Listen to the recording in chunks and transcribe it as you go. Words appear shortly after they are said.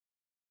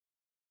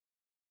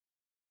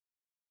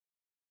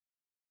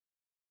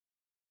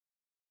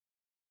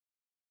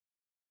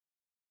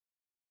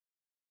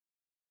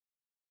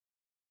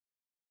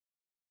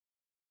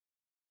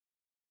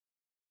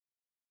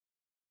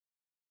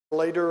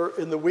later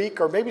in the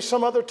week or maybe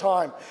some other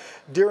time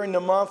during the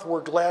month.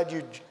 We're glad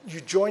you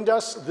joined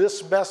us.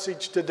 This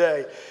message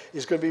today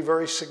is going to be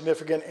very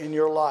significant in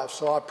your life.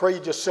 So I pray you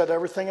just set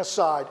everything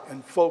aside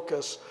and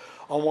focus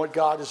on what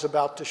God is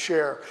about to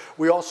share.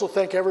 We also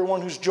thank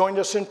everyone who's joined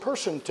us in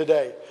person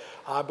today.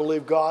 I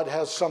believe God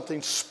has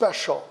something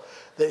special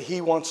that he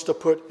wants to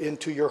put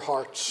into your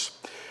hearts.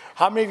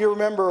 How many of you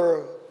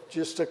remember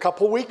just a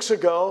couple weeks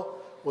ago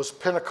was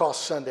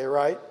Pentecost Sunday,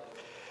 right?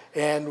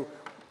 And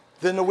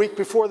then the week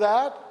before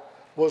that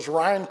was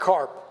Ryan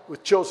Karp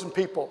with Chosen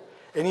People.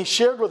 And he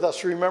shared with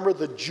us, remember,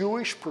 the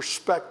Jewish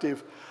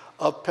perspective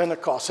of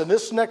Pentecost. And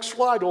this next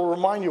slide will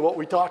remind you what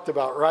we talked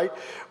about, right?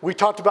 We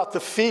talked about the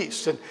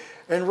feast.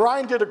 And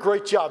Ryan did a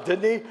great job,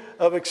 didn't he,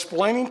 of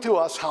explaining to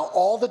us how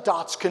all the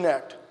dots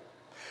connect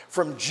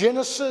from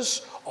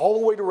Genesis all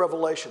the way to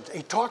Revelation.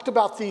 He talked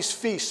about these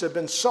feasts that have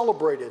been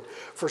celebrated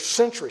for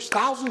centuries,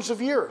 thousands of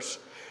years,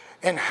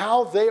 and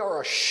how they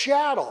are a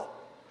shadow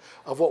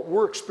of what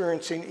we're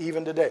experiencing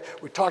even today.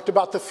 We talked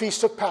about the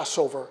Feast of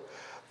Passover.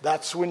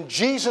 That's when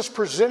Jesus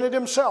presented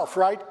himself,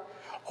 right?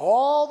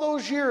 All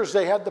those years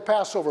they had the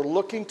Passover,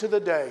 looking to the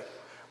day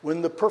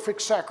when the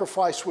perfect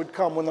sacrifice would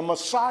come, when the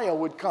Messiah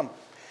would come.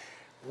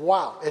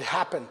 Wow, it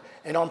happened.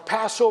 And on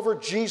Passover,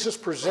 Jesus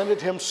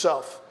presented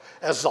himself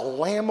as the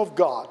Lamb of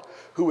God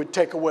who would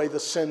take away the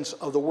sins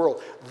of the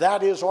world.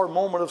 That is our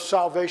moment of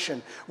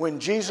salvation, when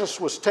Jesus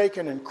was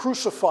taken and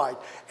crucified,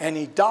 and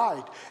he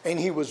died, and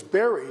he was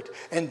buried,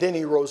 and then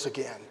he rose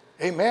again.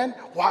 Amen?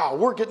 Wow,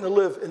 we're getting to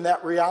live in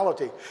that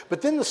reality.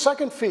 But then the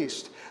second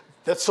feast,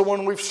 that's the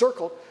one we've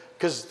circled,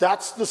 because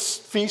that's the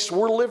feast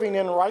we're living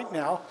in right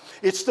now.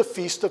 It's the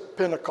Feast of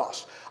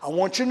Pentecost. I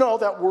want you to know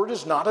that word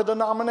is not a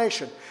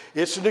denomination.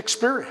 It's an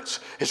experience.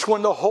 It's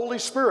when the Holy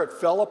Spirit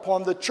fell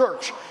upon the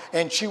church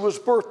and she was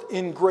birthed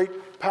in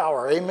great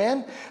power.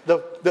 Amen? The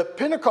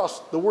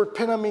Pentecost, the word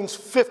Penta means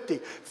 50.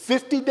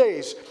 50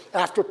 days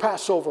after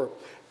Passover,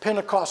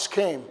 Pentecost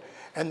came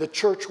and the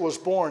church was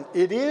born.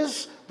 It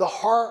is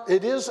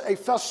a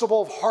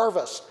festival of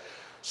harvest.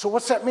 So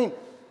what's that mean?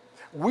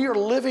 We are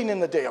living in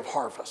the day of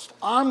harvest.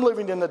 I'm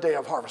living in the day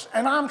of harvest.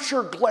 And I'm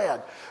sure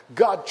glad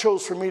God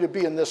chose for me to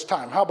be in this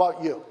time. How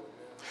about you?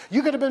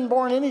 You could have been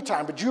born any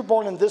time, but you're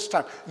born in this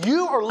time.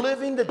 You are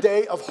living the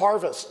day of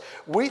harvest.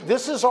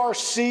 This is our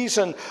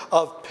season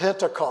of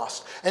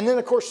Pentecost. And then,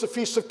 of course, the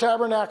Feast of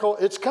Tabernacle,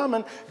 it's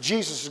coming.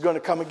 Jesus is going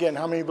to come again.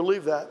 How many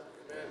believe that?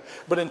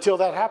 But until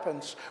that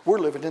happens, we're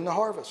living in the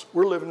harvest.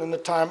 We're living in the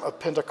time of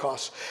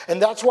Pentecost.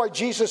 And that's why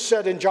Jesus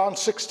said in John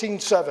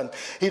 16:7,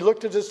 he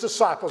looked at his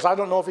disciples. I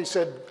don't know if he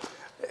said,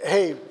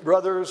 hey,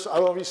 brothers. I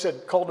don't know if he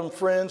said, called them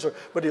friends,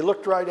 but he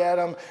looked right at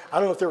them. I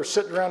don't know if they were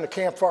sitting around the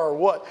campfire or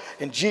what.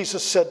 And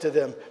Jesus said to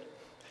them,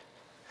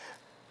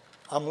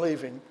 I'm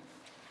leaving. And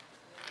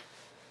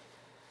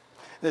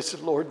they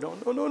said, Lord,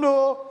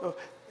 no.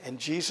 And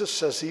Jesus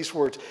says these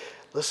words,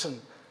 listen,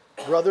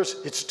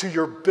 brothers, it's to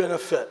your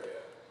benefit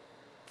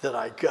that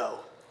I go.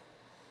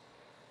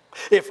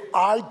 If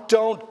I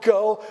don't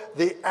go,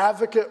 the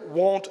advocate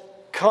won't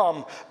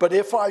come. But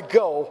if I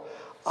go,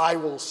 I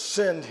will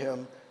send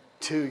him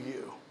to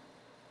you.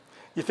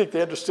 You think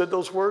they understood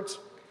those words?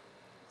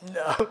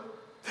 No.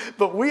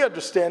 But we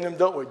understand them,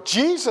 don't we?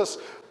 Jesus,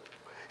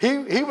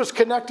 he was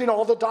connecting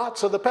all the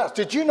dots of the past.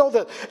 Did you know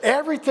that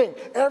everything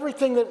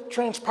that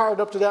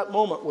transpired up to that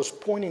moment was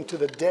pointing to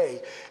the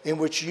day in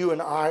which you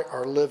and I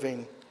are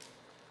living?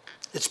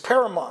 It's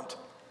paramount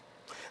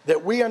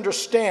that we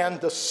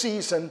understand this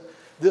season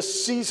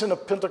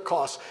of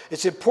Pentecost.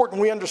 It's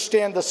important we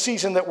understand the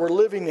season that we're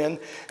living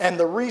in and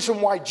the reason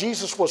why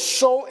Jesus was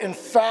so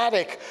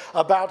emphatic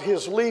about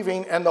his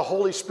leaving and the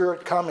Holy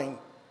Spirit coming.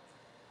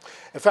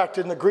 In fact,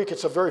 in the Greek,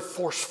 it's a very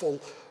forceful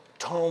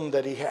tone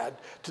that he had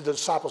to the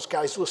disciples.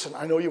 Guys, listen,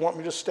 I know you want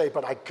me to stay,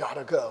 but I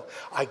gotta go.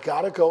 I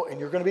gotta go, and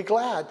you're going to be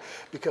glad,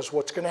 because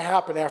what's going to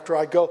happen after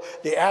I go,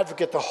 the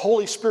advocate, the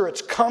Holy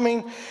Spirit's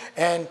coming,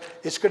 and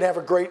it's going to have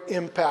a great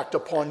impact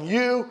upon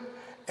you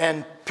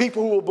and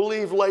people who will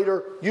believe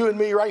later, you and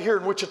me right here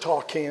in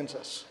Wichita,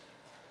 Kansas.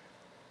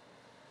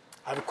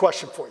 I have a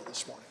question for you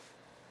this morning.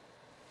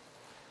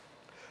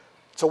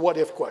 It's a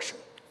what-if question.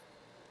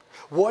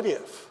 What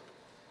if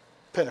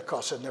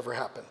Pentecost had never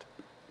happened?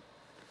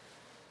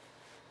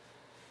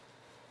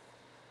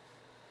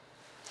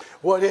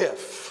 What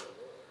if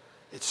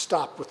it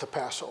stopped with the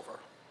Passover?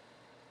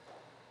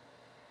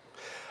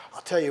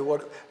 I'll tell you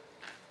what,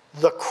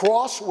 the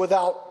cross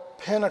without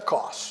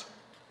Pentecost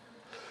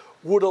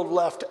would have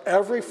left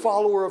every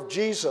follower of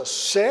Jesus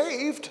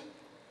saved,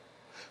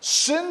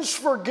 sins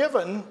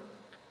forgiven,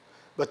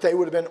 but they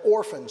would have been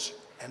orphans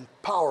and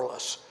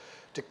powerless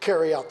to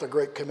carry out the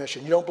Great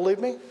Commission. You don't believe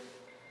me?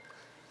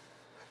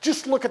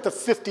 Just look at the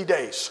 50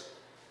 days.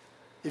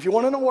 If you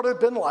want to know what it had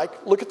been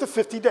like, look at the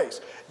 50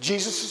 days.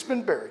 Jesus has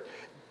been buried.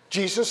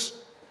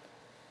 Jesus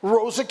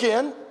rose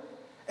again,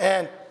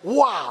 and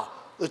wow,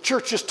 the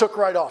church just took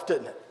right off,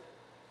 didn't it?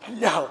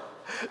 No,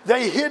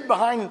 they hid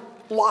behind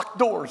locked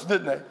doors,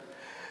 didn't they?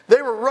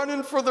 They were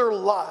running for their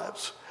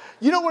lives.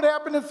 You know what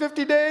happened in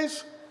 50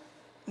 days?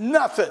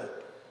 Nothing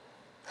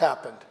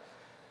happened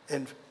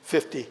in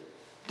 50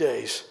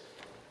 days.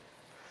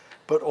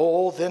 But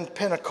then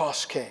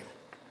Pentecost came.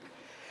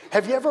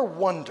 Have you ever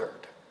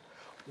wondered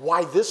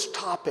why this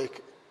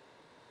topic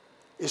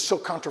is so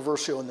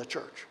controversial in the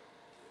church?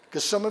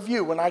 Because some of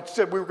you, when I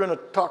said we were going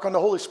to talk on the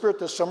Holy Spirit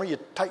this summer, you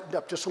tightened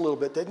up just a little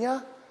bit, didn't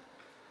you?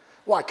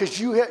 Why? Because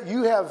you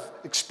have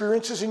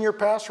experiences in your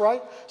past,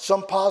 right?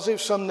 Some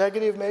positive, some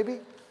negative maybe.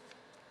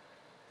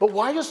 But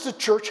why does the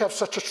church have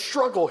such a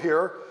struggle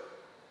here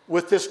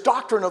with this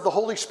doctrine of the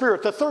Holy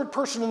Spirit, the third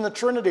person in the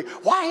Trinity?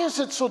 Why is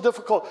it so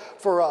difficult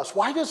for us?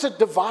 Why does it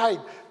divide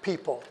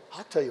people?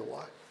 I'll tell you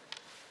why.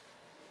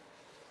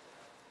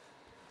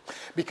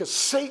 Because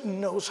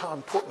Satan knows how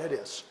important it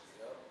is.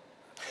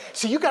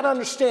 See, you got to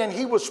understand,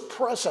 he was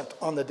present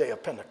on the day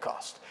of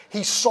Pentecost.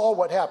 He saw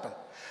what happened.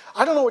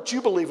 I don't know what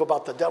you believe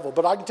about the devil,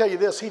 but I can tell you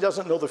this, he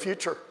doesn't know the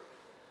future.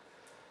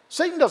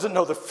 Satan doesn't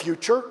know the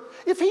future.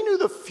 If he knew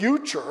the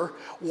future,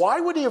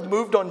 why would he have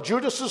moved on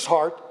Judas's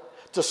heart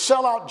to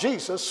sell out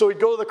Jesus so he'd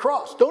go to the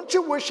cross? Don't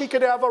you wish he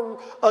could have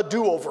a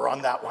do-over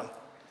on that one?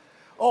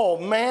 Oh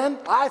man,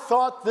 I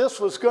thought this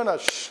was going to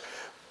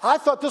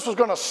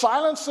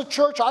silence the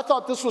church. I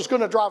thought this was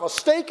going to drive a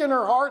stake in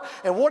her heart.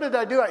 And what did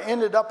I do? I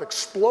ended up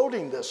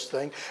exploding this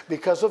thing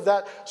because of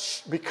that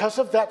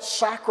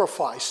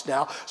sacrifice.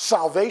 Now,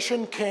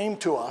 salvation came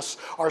to us.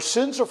 Our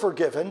sins are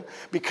forgiven.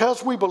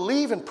 Because we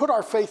believe and put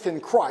our faith in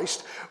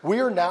Christ,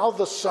 we are now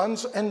the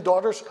sons and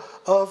daughters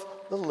of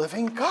the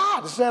living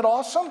God. Isn't that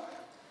awesome?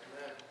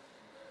 Amen.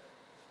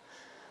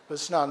 But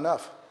it's not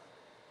enough.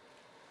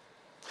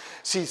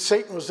 See,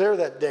 Satan was there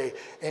that day,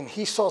 and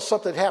he saw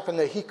something happen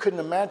that he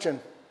couldn't imagine.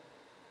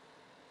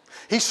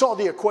 He saw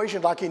the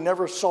equation like he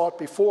never saw it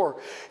before.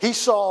 He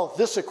saw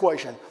this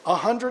equation,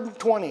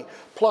 120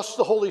 plus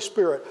the Holy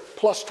Spirit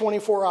plus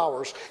 24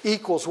 hours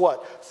equals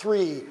what?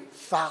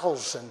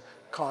 3,000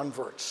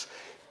 converts.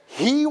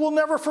 He will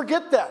never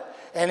forget that.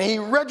 And he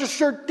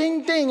registered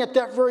ding, ding at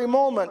that very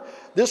moment.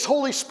 This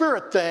Holy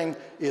Spirit thing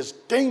is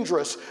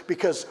dangerous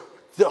because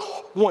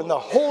when the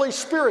Holy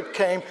Spirit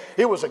came,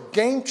 it was a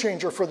game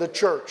changer for the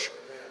church.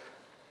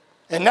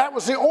 And that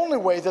was the only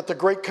way that the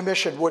Great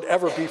Commission would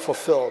ever be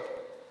fulfilled.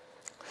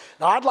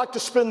 Now, I'd like to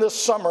spend this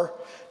summer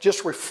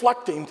just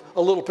reflecting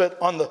a little bit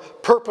on the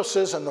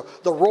purposes and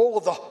the role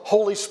of the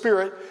Holy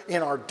Spirit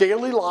in our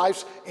daily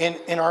lives and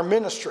in our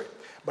ministry.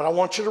 But I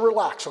want you to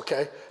relax,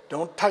 okay?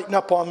 Don't tighten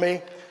up on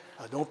me.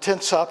 Don't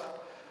tense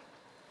up.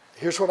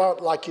 Here's what I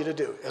would like you to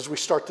do as we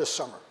start this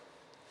summer.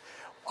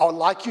 I would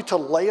like you to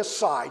lay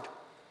aside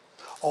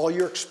all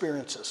your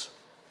experiences,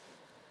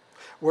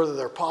 whether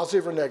they're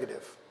positive or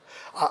negative.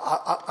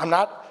 I'm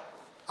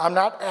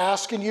not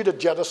asking you to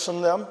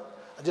jettison them.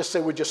 I just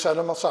say, would you set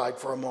them aside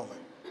for a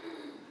moment?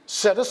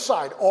 Set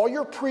aside all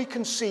your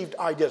preconceived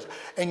ideas.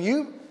 And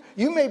you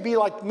may be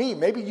like me.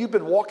 Maybe you've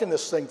been walking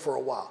this thing for a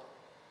while.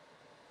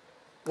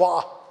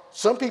 Well,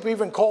 some people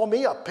even call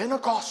me a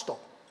Pentecostal.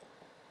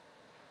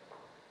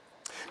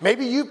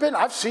 Maybe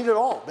I've seen it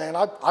all, man.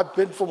 I've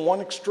been from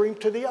one extreme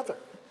to the other.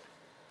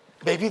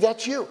 Maybe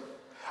that's you.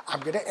 I'm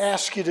going to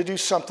ask you to do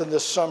something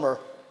this summer.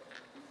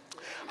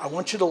 I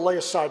want you to lay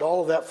aside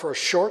all of that for a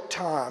short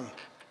time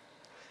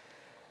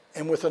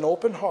and with an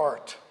open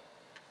heart,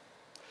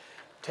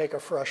 take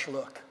a fresh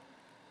look.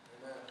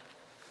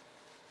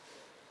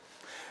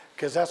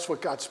 Because that's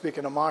what God's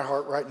speaking to my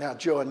heart right now.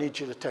 Joe, I need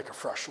you to take a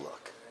fresh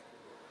look.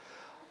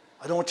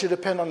 I don't want you to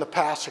depend on the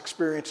past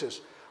experiences.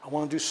 I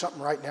want to do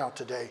something right now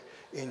today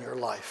in your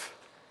life.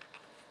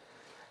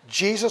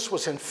 Jesus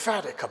was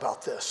emphatic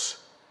about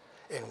this,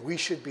 and we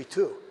should be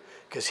too,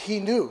 because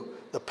he knew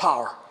the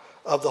power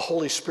of the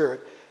Holy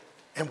Spirit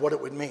and what it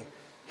would mean.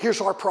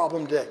 Here's our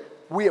problem today.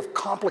 We have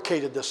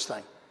complicated this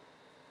thing.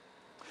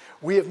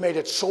 We have made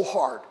it so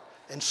hard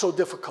and so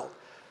difficult.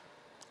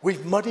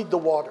 We've muddied the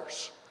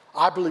waters.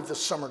 I believe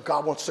this summer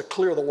God wants to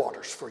clear the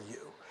waters for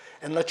you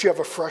and let you have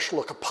a fresh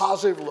look, a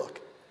positive look,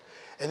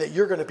 and that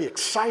you're going to be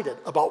excited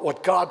about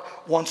what God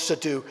wants to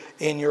do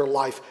in your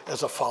life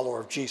as a follower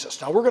of Jesus.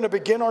 Now, we're going to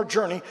begin our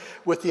journey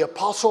with the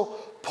Apostle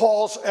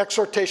Paul's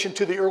exhortation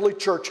to the early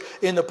church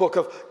in the book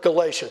of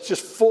Galatians,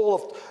 just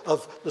full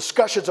of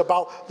discussions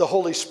about the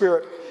Holy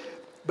Spirit.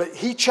 But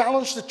he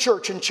challenged the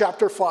church in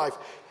chapter 5,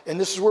 and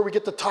this is where we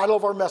get the title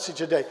of our message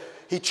today.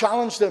 He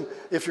challenged them,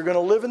 if you're going to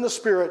live in the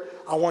Spirit,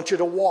 I want you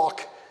to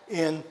walk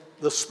in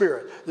the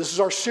Spirit. This is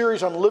our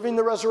series on living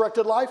the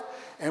resurrected life,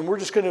 and we're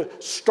just going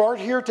to start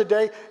here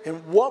today.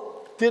 And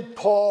what did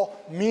Paul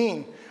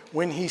mean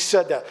when he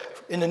said that?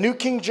 In the New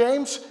King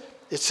James,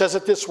 it says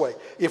it this way: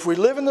 if we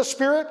live in the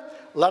Spirit,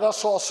 let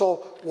us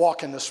also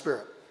walk in the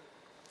Spirit.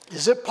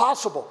 Is it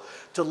possible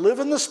to live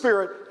in the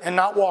Spirit and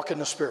not walk in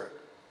the Spirit?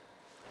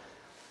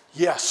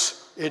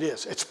 Yes, it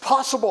is. It's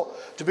possible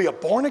to be a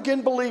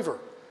born-again believer.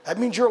 That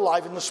means you're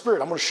alive in the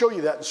Spirit. I'm going to show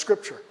you that in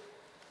Scripture.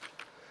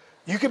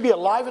 You can be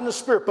alive in the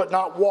Spirit but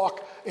not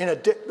walk in a...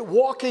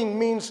 Walking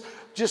means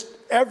just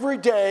every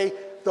day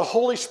the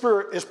Holy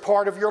Spirit is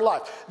part of your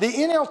life. The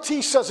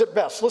NLT says it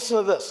best. Listen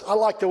to this. I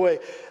like the way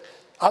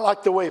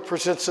it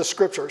presents the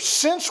Scripture.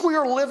 Since we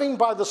are living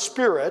by the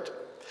Spirit,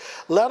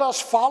 Let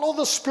us follow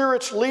the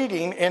Spirit's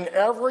leading in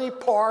every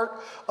part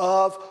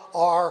of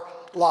our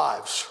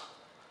lives.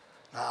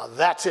 Now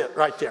that's it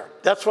right there.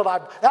 That's what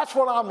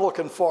I'm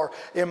looking for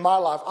in my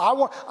life. I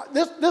want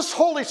this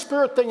Holy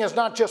Spirit thing is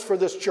not just for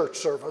this church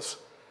service.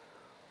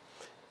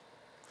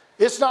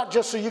 It's not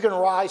just so you can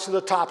rise to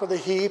the top of the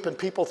heap and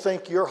people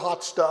think you're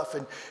hot stuff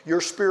and you're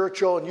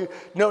spiritual and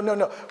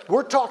no.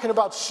 We're talking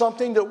about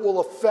something that will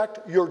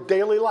affect your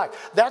daily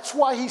life. That's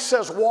why he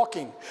says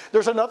walking.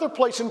 There's another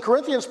place in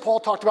Corinthians, Paul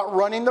talked about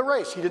running the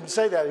race. He didn't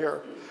say that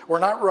here. We're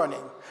not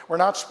running. We're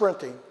not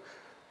sprinting.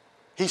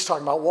 He's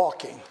talking about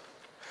walking.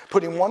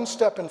 Putting one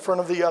step in front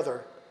of the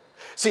other.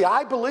 See,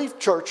 I believe,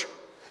 church,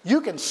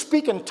 you can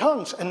speak in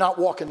tongues and not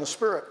walk in the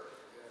Spirit.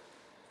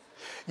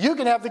 You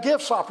can have the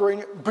gifts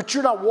operating, but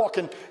you're not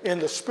walking in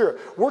the Spirit.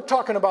 We're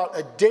talking about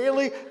a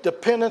daily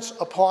dependence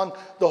upon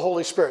the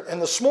Holy Spirit.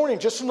 And this morning,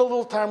 just in the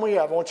little time we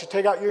have, I want you to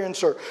take out your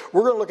insert.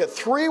 We're going to look at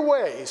 3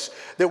 ways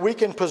that we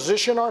can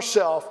position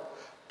ourselves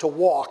to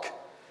walk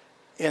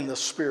in the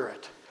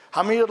Spirit.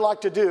 How many would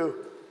like to do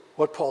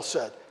what Paul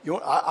said?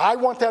 I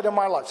want that in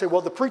my life. Say,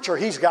 well, the preacher,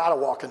 he's got to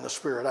walk in the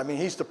Spirit. I mean,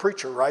 he's the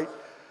preacher, right?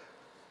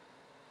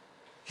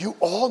 You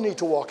all need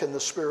to walk in the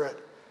Spirit.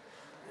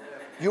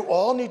 You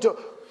all need to.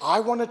 I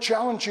want to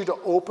challenge you to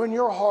open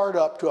your heart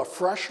up to a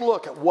fresh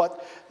look at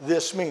what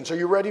this means. Are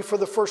you ready for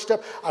the first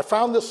step? I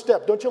found this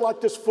step. Don't you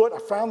like this foot? I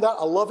found that.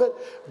 I love it.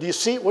 Do you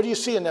see? What do you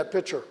see in that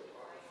picture?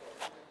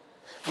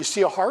 You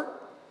see a heart?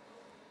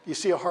 You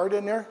see a heart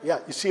in there? Yeah.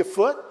 You see a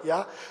foot?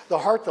 Yeah. The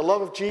heart, the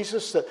love of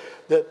Jesus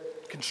that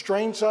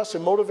constrains us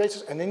and motivates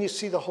us. And then you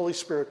see the Holy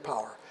Spirit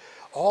power.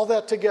 All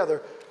that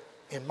together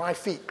in my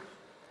feet.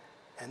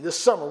 And this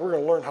summer, we're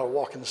going to learn how to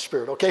walk in the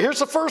Spirit. Okay, here's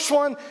the first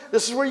one.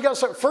 This is where you got to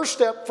start. First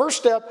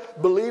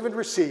step, believe and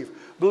receive.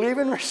 Believe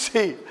and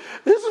receive.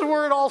 This is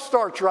where it all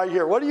starts right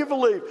here. What do you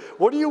believe?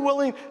 What are you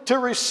willing to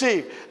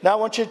receive? Now I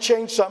want you to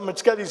change something.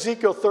 It's got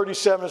Ezekiel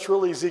 37. It's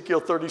really Ezekiel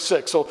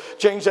 36. So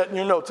change that in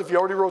your notes. If you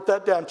already wrote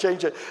that down,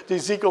 change it to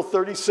Ezekiel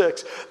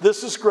 36.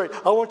 This is great.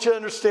 I want you to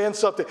understand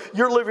something.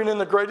 You're living in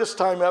the greatest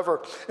time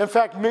ever. In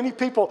fact, many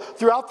people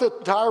throughout the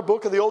entire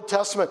book of the Old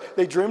Testament,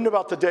 they dreamed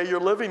about the day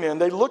you're living in.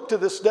 They look to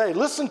this day.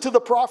 Listen to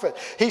the prophet.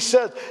 He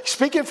said,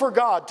 speaking for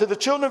God, to the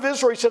children of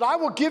Israel, he said, I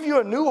will give you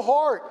a new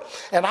heart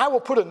and I will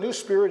put a new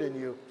spirit in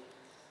you.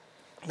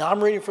 Now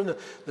I'm reading from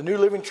the New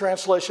Living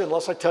Translation,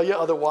 unless I tell you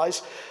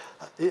otherwise.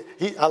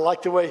 I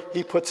like the way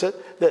he puts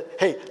it, that,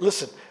 hey,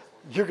 listen,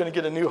 you're going to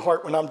get a new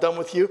heart when I'm done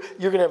with you.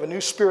 You're going to have a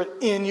new spirit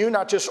in you,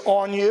 not just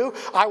on you.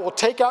 I will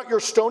take out your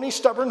stony,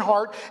 stubborn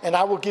heart, and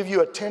I will give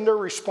you a tender,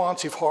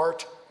 responsive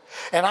heart.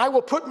 And I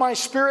will put my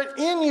spirit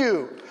in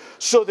you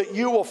so that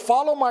you will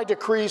follow my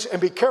decrees and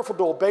be careful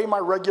to obey my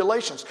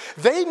regulations.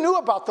 They knew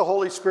about the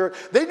Holy Spirit.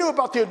 They knew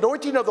about the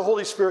anointing of the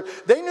Holy Spirit.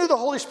 They knew the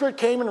Holy Spirit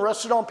came and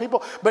rested on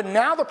people. But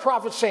now the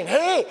prophet's saying,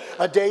 hey,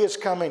 a day is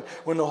coming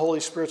when the Holy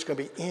Spirit's going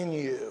to be in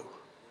you.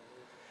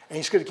 And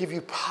he's going to give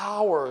you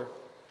power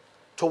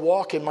to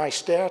walk in my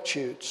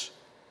statutes.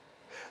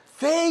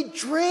 They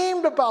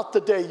dreamed about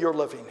the day you're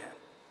living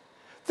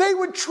in. They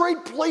would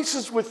trade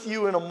places with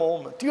you in a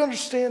moment. Do you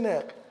understand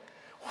that?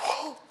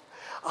 Whoa.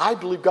 I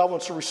believe God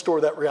wants to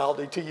restore that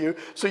reality to you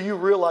so you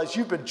realize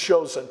you've been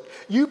chosen.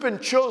 You've been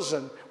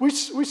chosen. We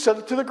said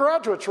it to the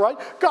graduates, right?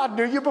 God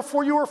knew you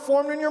before you were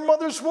formed in your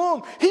mother's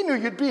womb. He knew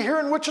you'd be here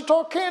in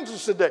Wichita,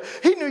 Kansas today.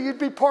 He knew you'd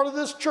be part of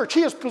this church.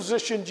 He has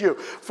positioned you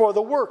for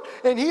the work.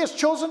 And he has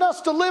chosen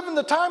us to live in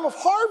the time of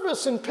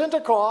harvest in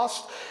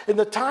Pentecost, in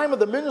the time of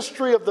the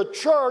ministry of the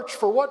church.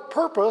 For what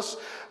purpose?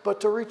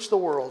 But to reach the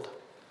world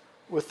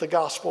with the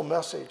gospel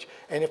message.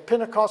 And if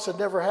Pentecost had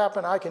never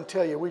happened, I can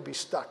tell you we'd be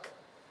stuck.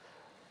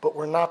 But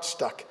we're not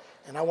stuck.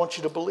 And I want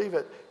you to believe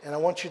it. And I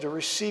want you to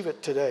receive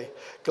it today.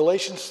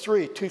 Galatians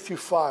 3, 2 through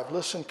 5.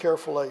 Listen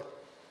carefully.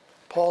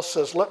 Paul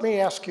says, let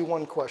me ask you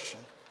one question.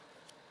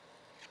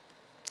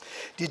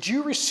 Did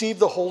you receive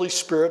the Holy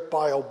Spirit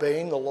by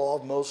obeying the law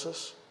of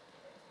Moses?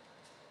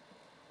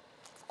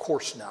 Of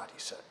course not, he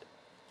said.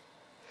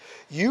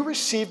 You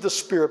received the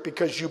Spirit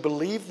because you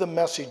believed the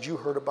message you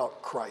heard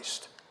about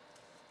Christ.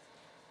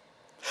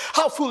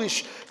 How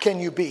foolish can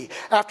you be?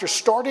 After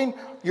starting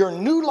your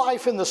new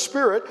life in the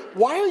Spirit,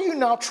 why are you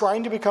now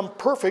trying to become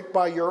perfect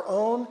by your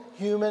own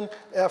human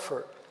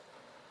effort?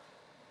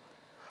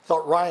 I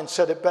thought Ryan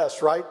said it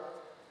best, right?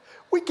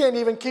 We can't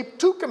even keep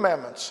 2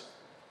 commandments.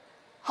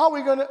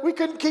 We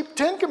couldn't keep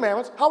 10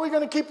 commandments. How are we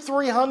going to keep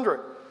 300?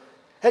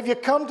 Have you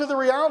come to the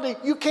reality?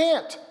 You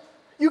can't.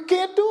 You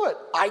can't do it.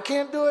 I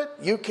can't do it.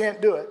 You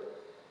can't do it.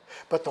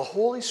 But the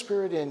Holy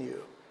Spirit in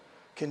you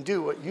can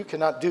do what you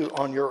cannot do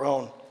on your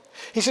own.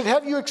 He said,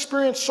 have you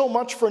experienced so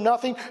much for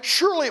nothing?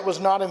 Surely it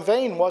was not in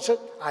vain, was it?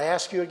 I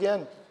ask you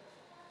again.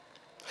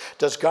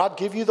 Does God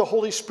give you the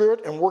Holy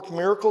Spirit and work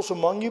miracles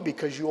among you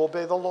because you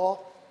obey the law?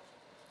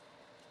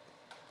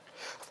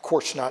 Of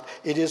course not.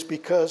 It is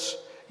because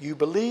you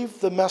believe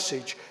the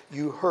message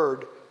you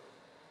heard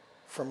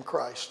from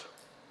Christ.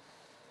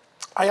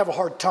 I have a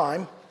hard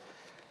time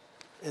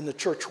in the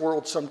church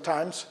world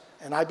sometimes,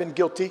 and I've been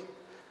guilty.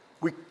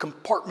 We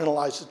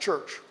compartmentalize the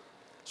church,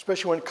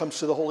 especially when it comes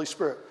to the Holy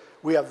Spirit.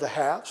 We have the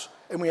haves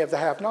and we have the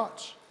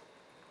have-nots.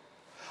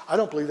 I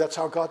don't believe that's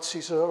how God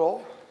sees it at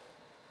all.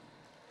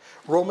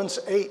 Romans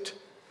 8,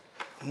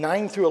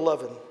 9 through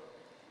 11.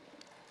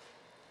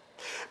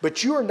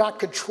 But you are not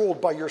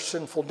controlled by your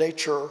sinful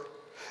nature.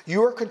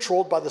 You are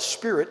controlled by the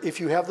Spirit if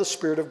you have the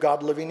Spirit of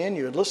God living in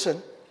you. And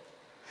listen,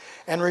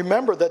 and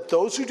remember that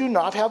those who do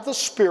not have the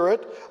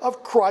Spirit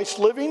of Christ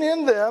living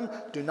in them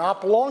do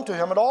not belong to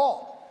him at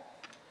all.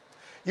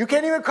 You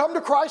can't even come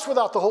to Christ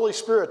without the Holy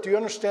Spirit. Do you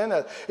understand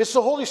that? It's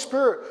the Holy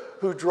Spirit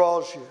who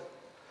draws you.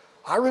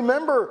 I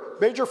remember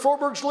Major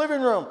Forberg's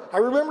living room. I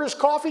remember his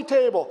coffee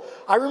table.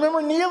 I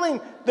remember kneeling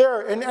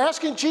there and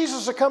asking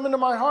Jesus to come into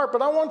my heart.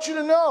 But I want you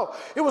to know,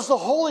 it was the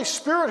Holy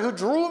Spirit who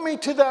drew me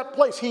to that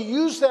place. He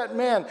used that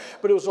man,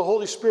 but it was the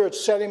Holy Spirit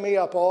setting me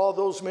up all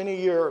those many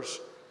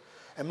years.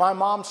 And my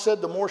mom said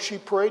the more she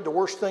prayed, the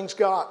worse things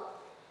got.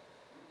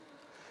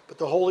 But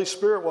the Holy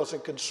Spirit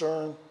wasn't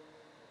concerned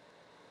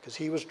because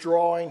he was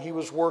drawing, he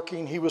was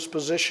working, he was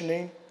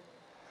positioning.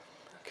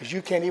 Because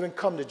you can't even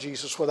come to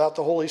Jesus without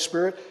the Holy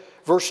Spirit.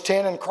 Verse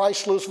 10, and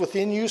Christ lives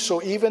within you,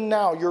 so even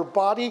now your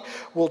body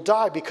will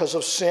die because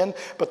of sin,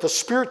 but the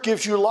Spirit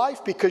gives you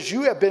life because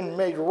you have been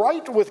made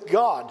right with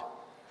God.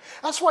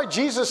 That's why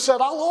Jesus said,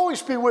 I'll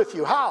always be with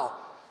you. How?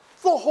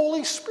 The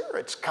Holy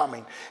Spirit's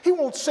coming. He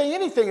won't say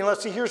anything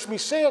unless he hears me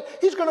say it.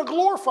 He's going to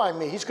glorify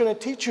me. He's going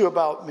to teach you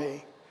about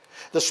me.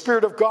 The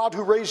Spirit of God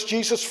who raised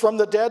Jesus from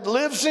the dead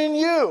lives in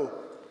you.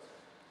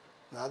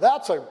 Now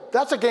that's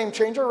a game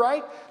changer,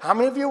 right? How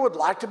many of you would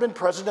like to have been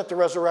present at the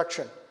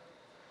resurrection?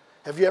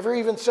 Have you ever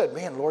even said,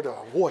 man, Lord,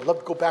 I'd love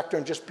to go back there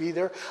and just be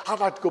there.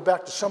 I'd like to go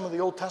back to some of the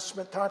Old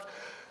Testament times.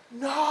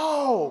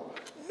 No,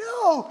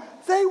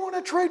 they want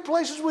to trade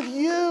places with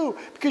you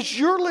because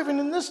you're living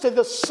in this day.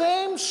 The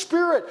same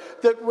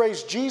Spirit that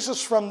raised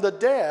Jesus from the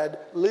dead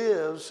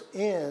lives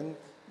in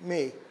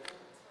me.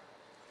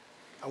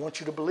 I want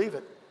you to believe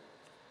it.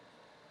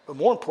 But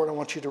more important, I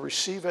want you to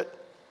receive it.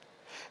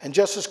 And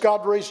just as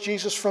God raised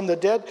Jesus from the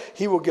dead,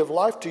 he will give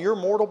life to your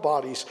mortal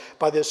bodies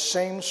by this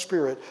same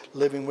Spirit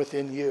living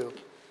within you.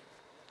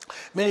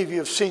 Many of you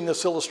have seen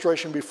this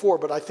illustration before,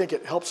 but I think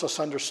it helps us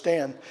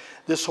understand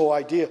this whole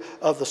idea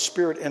of the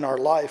Spirit in our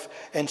life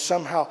and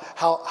somehow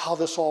how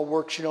this all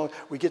works. You know,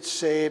 we get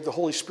saved, the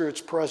Holy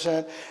Spirit's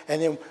present,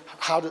 and then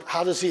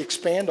how does he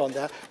expand on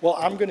that? Well,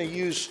 I'm going to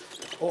use,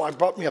 I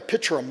brought me a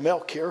pitcher of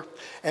milk here,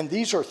 and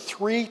these are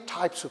 3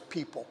 types of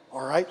people,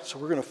 all right? So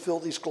we're going to fill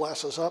these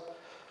glasses up.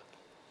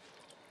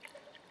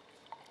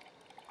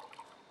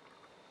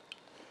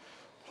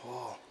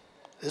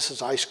 This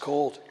is ice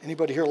cold.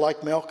 Anybody here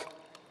like milk?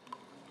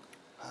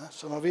 Huh?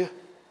 Some of you?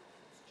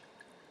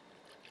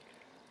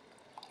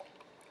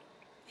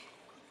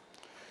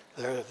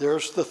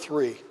 There's the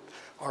 3.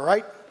 All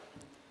right?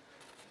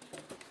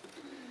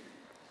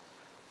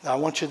 Now I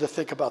want you to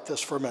think about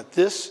this for a minute.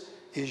 This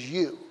is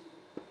you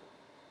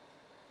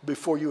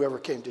before you ever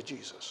came to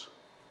Jesus.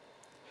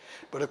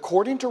 But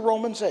according to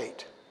Romans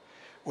 8,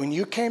 when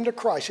you came to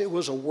Christ, it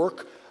was a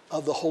work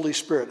of the Holy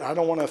Spirit. I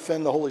don't want to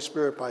offend the Holy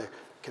Spirit by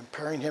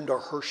comparing him to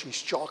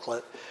Hershey's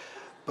chocolate,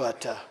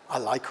 but I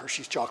like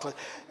Hershey's chocolate.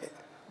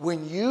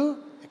 When you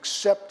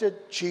accepted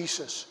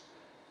Jesus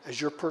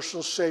as your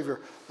personal Savior,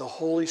 the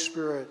Holy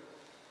Spirit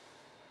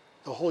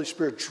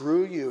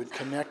drew you and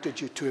connected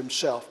you to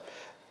himself.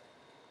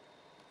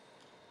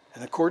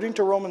 And according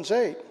to Romans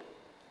 8,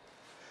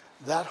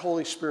 that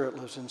Holy Spirit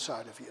lives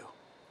inside of you.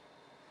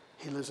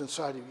 He lives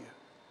inside of you.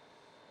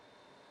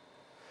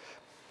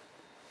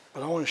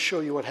 But I want to show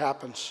you what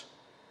happens.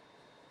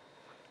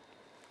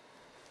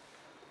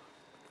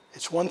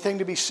 It's one thing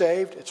to be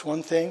saved. It's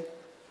one thing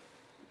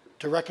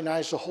to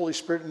recognize the Holy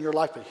Spirit in your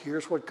life. But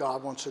here's what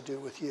God wants to do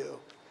with you.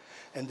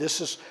 And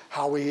this is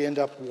how we end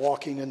up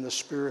walking in the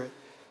Spirit.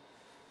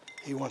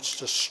 He wants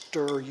to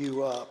stir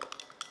you up.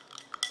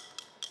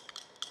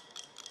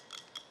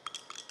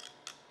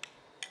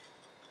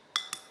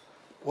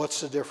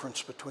 What's the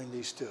difference between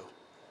these two? It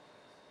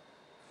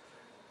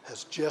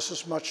has just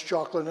as much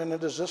chocolate in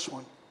it as this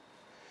one.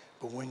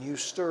 But when you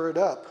stir it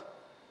up,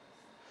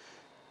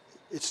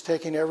 it's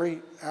taking every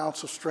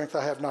ounce of strength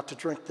I have not to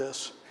drink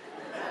this.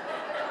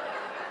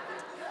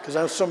 Because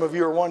I know some of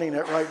you are wanting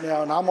it right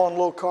now, and I'm on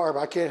low carb.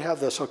 I can't have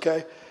this,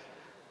 okay?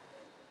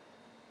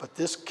 But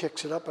this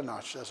kicks it up a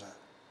notch, doesn't it?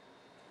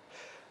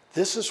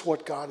 This is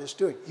what God is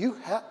doing.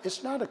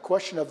 It's not a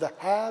question of the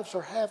haves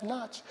or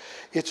have-nots.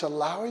 It's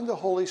allowing the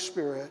Holy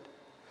Spirit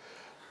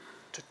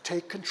to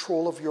take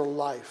control of your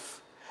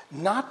life.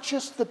 Not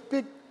just the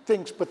big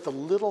things, but the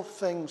little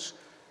things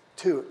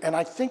too. And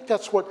I think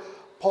that's what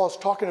Paul's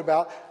talking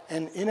about,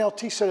 and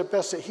NLT said it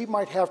best, that he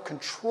might have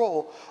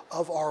control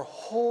of our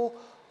whole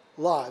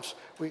lives.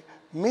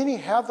 Many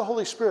have the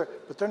Holy Spirit,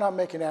 but they're not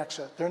making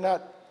access. They're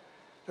not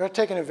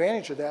taking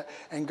advantage of that.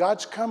 And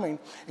God's coming,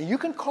 and you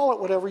can call it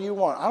whatever you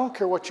want. I don't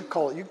care what you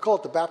call it. You can call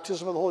it the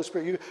baptism of the Holy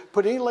Spirit. You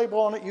put any label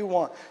on it you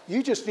want.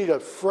 You just need a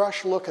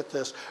fresh look at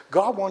this.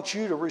 God wants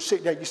you to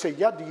receive. Now you say,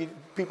 yeah,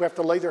 people have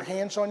to lay their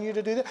hands on you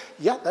to do that?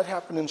 Yeah, that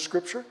happened in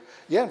Scripture.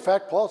 Yeah, in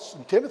fact, Paul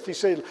and Timothy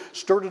say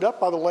stirred it up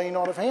by the laying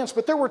on of hands.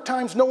 But there were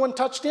times no one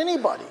touched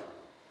anybody.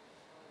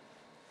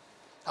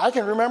 I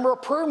can remember a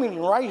prayer meeting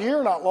right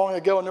here not long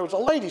ago, and there was a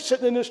lady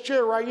sitting in this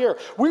chair right here.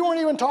 We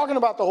weren't even talking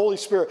about the Holy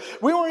Spirit.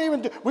 We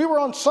were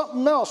on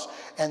something else,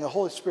 and the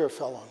Holy Spirit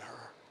fell on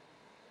her.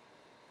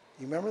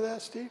 You remember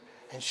that, Steve?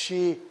 And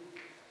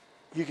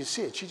you can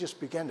see it. She just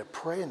began to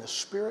pray in the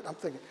Spirit. I'm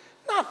thinking,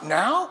 not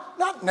now,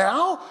 not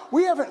now.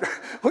 We haven't,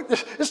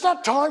 it's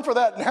not time for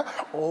that now.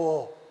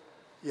 Oh,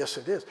 yes,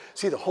 it is.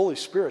 See, the Holy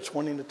Spirit's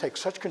wanting to take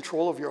such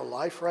control of your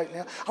life right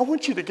now. I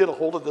want you to get a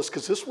hold of this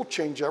because this will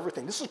change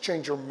everything. This will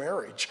change your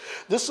marriage.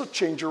 This will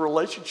change your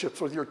relationships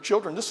with your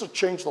children. This will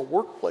change the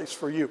workplace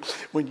for you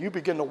when you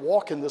begin to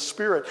walk in the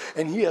Spirit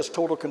and He has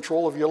total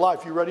control of your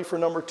life. You ready for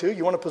number 2?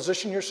 You want to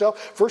position yourself?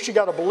 First, you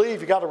got to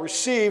believe. You got to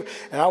receive.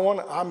 And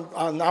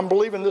I'm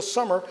believing this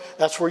summer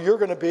that's where you're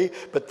going to be.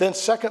 But then,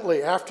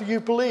 secondly, after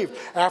you believe,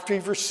 after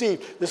you've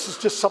received, this is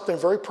just something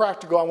very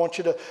practical. I want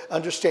you to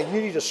understand.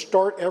 You need to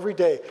start every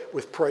day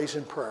with praise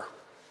and prayer.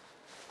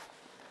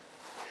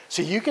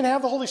 See, you can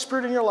have the Holy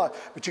Spirit in your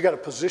life, but you got to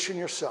position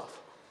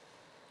yourself.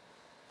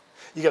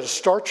 You got to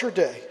start your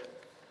day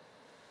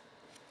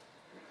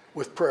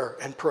with prayer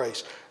and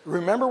praise.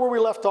 Remember where we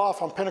left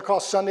off on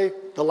Pentecost Sunday,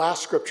 the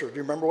last scripture. Do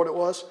you remember what it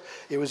was?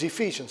 It was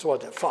Ephesians,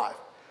 wasn't it? 5.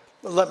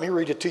 Let me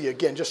read it to you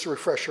again, just to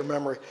refresh your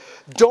memory.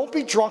 Don't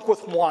be drunk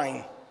with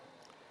wine,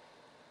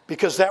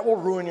 because that will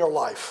ruin your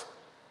life.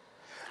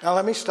 Now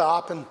let me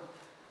stop, and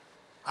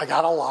I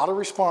got a lot of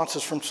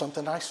responses from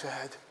something I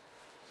said.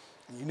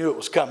 You knew it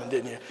was coming,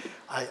 didn't you?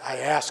 I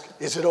asked,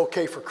 is it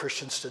okay for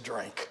Christians to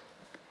drink?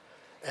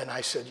 And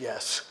I said,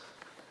 yes,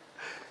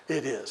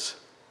 it is.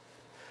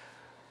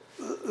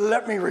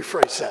 Let me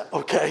rephrase that,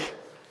 okay?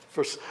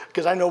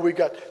 Because I know we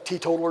got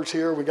teetotalers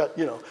here. We got,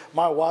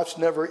 my wife's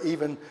never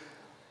even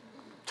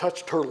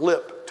touched her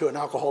lip to an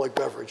alcoholic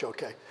beverage,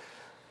 okay?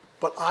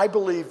 But I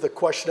believe the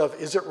question of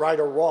is it right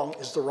or wrong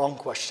is the wrong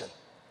question.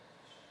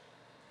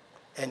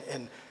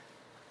 And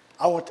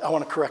I want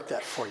to correct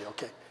that for you,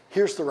 okay?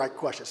 Here's the right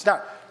question. It's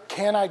not,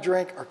 can I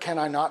drink or can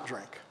I not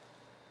drink?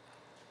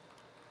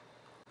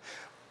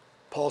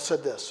 Paul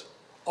said this,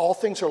 all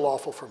things are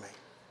lawful for me,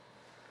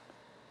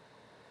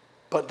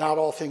 but not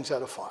all things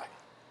edify.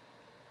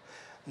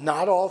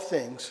 Not all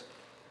things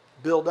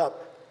build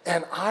up,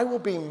 and I will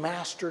be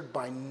mastered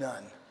by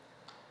none.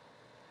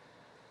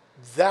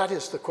 That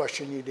is the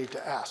question you need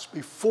to ask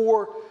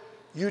before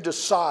you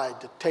decide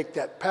to take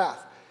that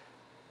path.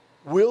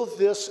 Will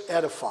this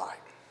edify?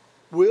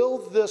 Will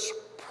this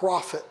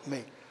profit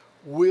me?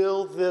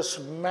 Will this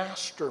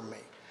master me?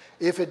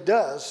 If it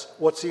does,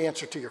 what's the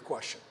answer to your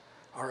question?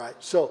 All right,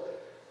 so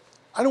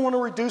I don't want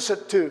to reduce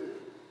it to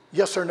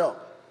yes or no.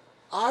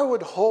 I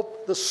would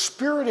hope the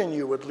Spirit in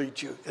you would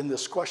lead you in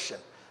this question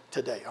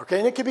today, okay?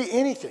 And it could be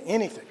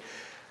anything.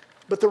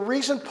 But the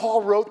reason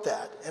Paul wrote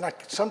that, and I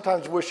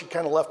sometimes wish he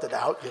kind of left it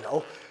out,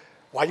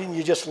 why didn't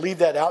you just leave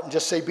that out and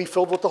just say be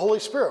filled with the Holy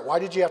Spirit? Why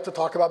did you have to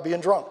talk about being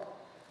drunk?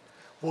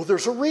 Well,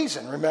 there's a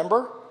reason,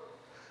 remember?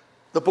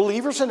 The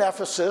believers in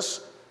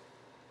Ephesus,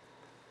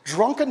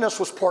 drunkenness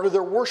was part of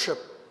their worship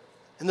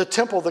in the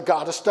temple of the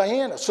goddess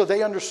Diana. So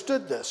they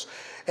understood this.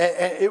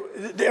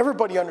 And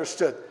everybody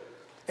understood.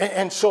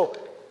 And so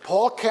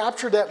Paul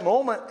captured that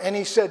moment and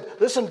he said,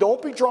 listen,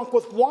 don't be drunk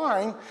with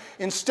wine.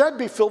 Instead,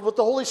 be filled with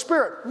the Holy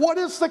Spirit. What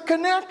is the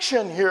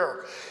connection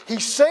here?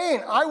 He's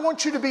saying, I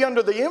want you to be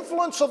under the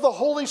influence of the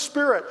Holy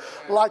Spirit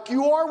like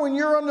you are when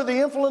you're under the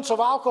influence of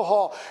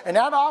alcohol. And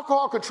that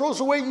alcohol controls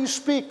the way you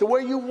speak, the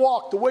way you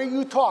walk, the way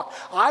you talk.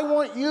 I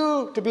want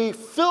you to be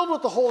filled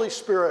with the Holy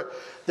Spirit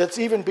that's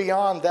even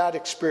beyond that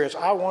experience.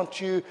 I want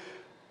you,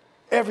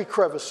 every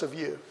crevice of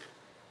you,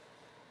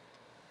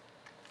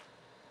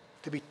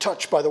 to be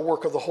touched by the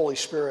work of the Holy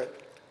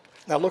Spirit.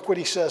 Now look what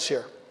he says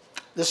here.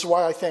 This is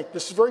why I think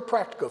this is very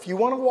practical. If you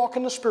want to walk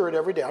in the Spirit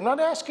every day, I'm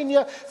not asking you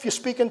if you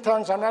speak in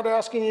tongues. I'm not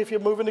asking you if you're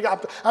moving to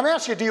God. I'm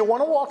asking you, do you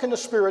want to walk in the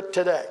Spirit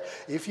today?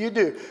 If you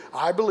do,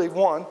 I believe,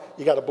 1,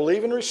 you got to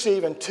believe and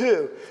receive, and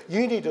 2,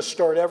 you need to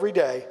start every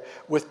day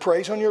with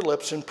praise on your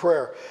lips and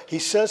prayer. He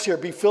says here,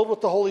 be filled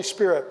with the Holy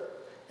Spirit.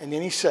 And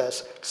then he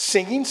says,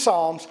 singing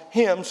psalms,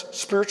 hymns,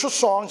 spiritual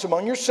songs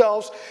among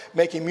yourselves,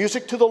 making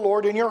music to the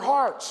Lord in your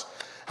hearts.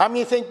 How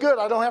many think, good,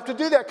 I don't have to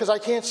do that because I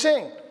can't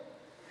sing?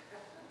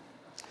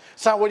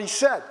 It's not what he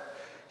said.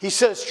 He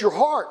said it's your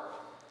heart.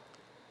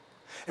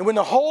 And when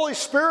the Holy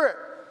Spirit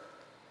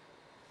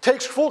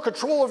takes full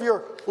control of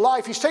your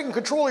life, he's taking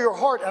control of your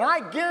heart, and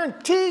I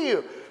guarantee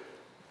you,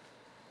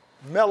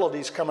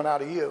 melodies coming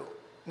out of you.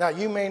 Now,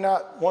 you may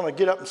not want to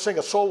get up and sing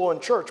a solo in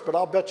church, but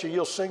I'll bet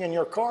you'll sing in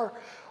your car.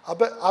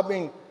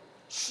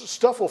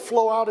 Stuff will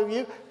flow out of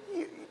you.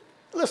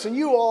 Listen,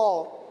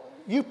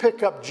 you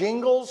pick up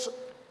jingles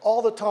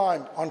all the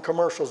time on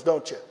commercials,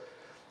 don't you?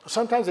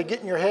 Sometimes they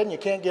get in your head and you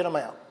can't get them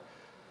out.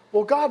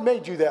 Well, God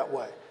made you that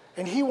way.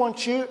 And he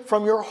wants you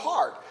from your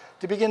heart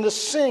to begin to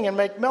sing and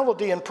make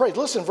melody and praise.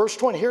 Listen, verse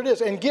 20, here it is.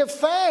 And give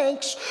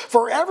thanks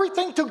for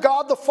everything to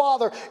God the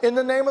Father in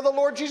the name of the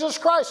Lord Jesus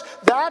Christ.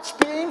 That's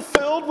being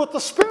filled with the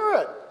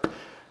Spirit.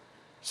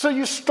 So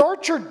you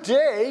start your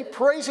day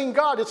praising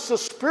God. It's the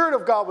Spirit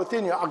of God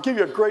within you. I'll give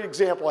you a great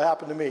example that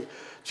happened to me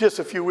just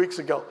a few weeks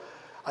ago.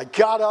 I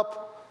got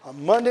up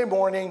on Monday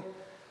morning,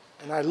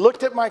 and I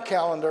looked at my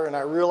calendar, and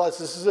I realized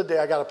this is the day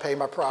I got to pay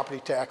my property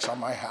tax on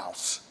my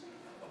house.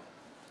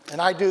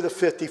 And I do the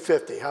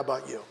 50-50. How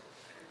about you?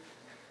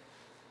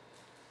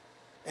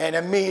 And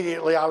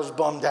immediately I was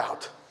bummed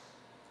out.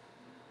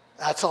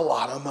 That's a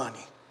lot of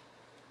money.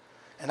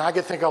 And I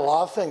could think of a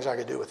lot of things I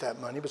could do with that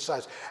money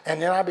besides.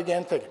 And then I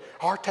began thinking,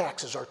 our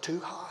taxes are too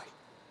high.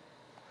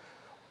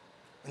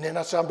 And then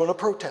I said, I'm going to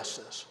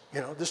protest this.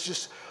 You know, this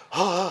just,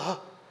 and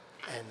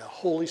the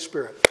Holy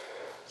Spirit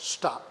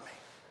stopped me.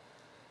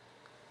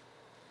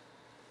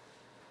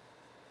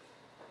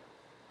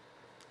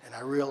 And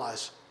I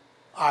realized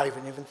I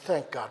even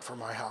thank God for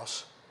my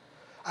house.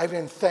 I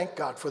even thank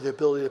God for the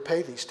ability to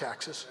pay these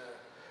taxes.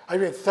 I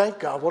even thank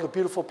God, what a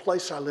beautiful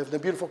place I live in, the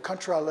beautiful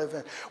country I live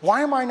in.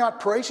 Why am I not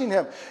praising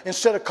him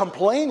instead of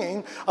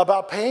complaining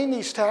about paying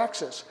these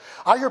taxes?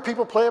 I hear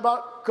people complain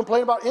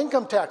about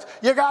income tax.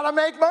 You got to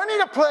make money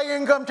to pay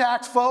income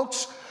tax,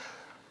 folks.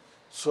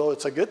 So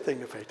it's a good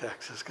thing to pay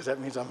taxes because that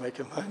means I'm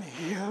making money.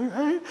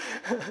 Right?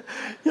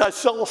 Yeah, I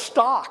sell a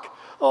stock.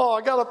 Oh,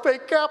 I got to pay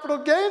capital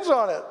gains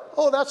on it.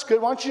 Oh, that's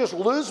good. Why don't you just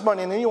lose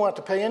money and then you won't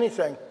have to pay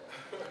anything?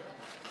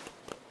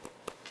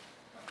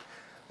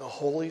 The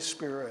Holy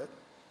Spirit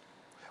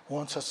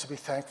wants us to be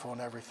thankful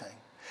in everything.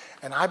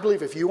 And I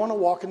believe if you want to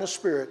walk in the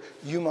Spirit,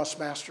 you must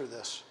master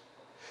this.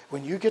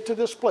 When you get to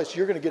this place,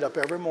 you're going to get up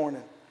every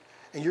morning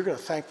and you're going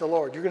to thank the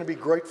Lord. You're going to be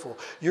grateful.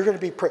 You're going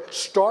to be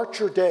start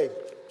your day.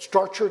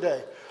 Start your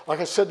day. Like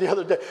I said the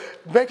other day,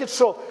 make it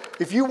so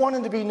if you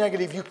wanted to be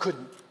negative, you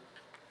couldn't.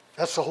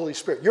 That's the Holy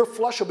Spirit. Your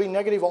flesh will be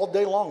negative all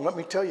day long, let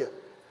me tell you.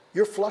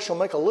 Your flesh will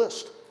make a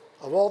list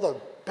of all the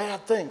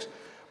bad things.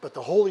 But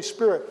the Holy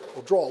Spirit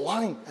will draw a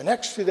line, an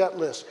X through that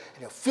list, and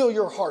he'll fill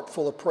your heart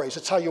full of praise.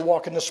 That's how you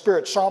walk in the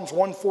Spirit. Psalms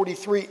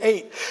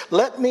 143:8.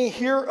 Let me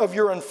hear of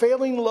your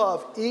unfailing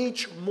love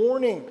each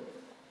morning.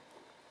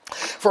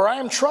 For I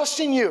am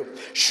trusting you.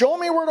 Show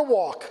me where to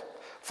walk,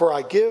 for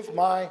I give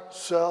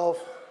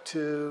myself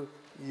to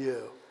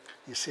you.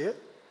 You see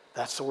it?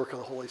 That's the work of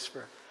the Holy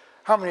Spirit.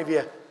 How many of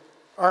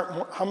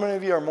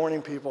you are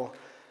morning people?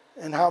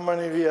 And how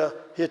many of you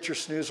hit your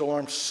snooze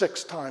alarm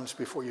 6 times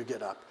before you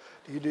get up?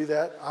 Do you do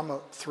that? I'm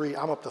up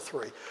to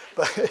 3.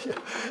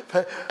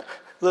 But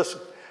listen,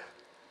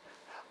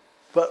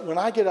 but when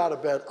I get out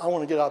of bed, I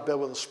want to get out of bed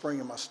with a spring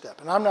in my step.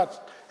 And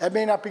that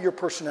may not be your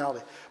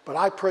personality, but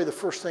I pray the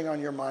first thing on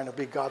your mind will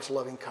be God's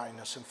loving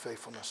kindness and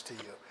faithfulness to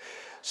you.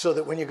 So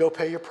that when you go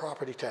pay your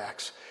property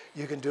tax,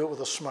 you can do it with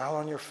a smile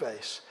on your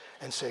face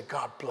and say,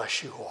 God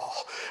bless you all.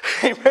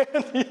 Amen.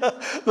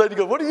 Yeah. Let you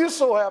go, what are you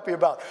so happy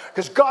about?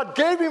 Because God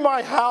gave me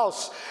my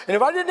house. And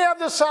if I didn't have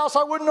this house,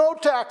 I wouldn't owe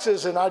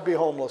taxes and I'd be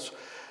homeless.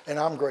 And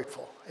I'm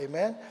grateful.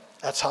 Amen.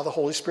 That's how the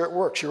Holy Spirit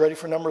works. You ready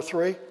for number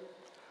 3?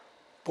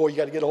 Boy, you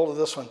got to get a hold of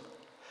this one.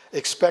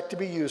 Expect to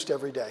be used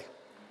every day.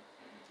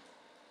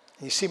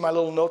 And you see my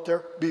little note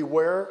there?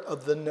 Beware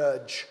of the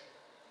nudge.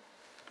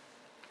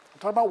 I'm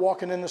talking about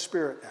walking in the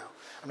Spirit now.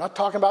 I'm not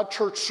talking about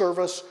church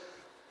service.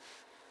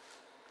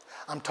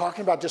 I'm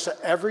talking about just an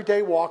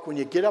everyday walk. When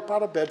you get up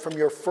out of bed, from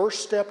your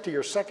first step to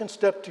your second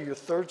step to your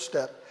third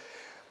step,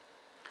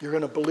 you're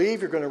going to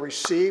believe, you're going to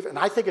receive. And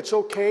I think it's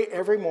okay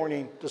every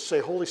morning to say,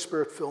 Holy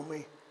Spirit, fill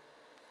me.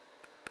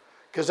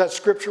 Because that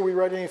scripture we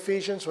read in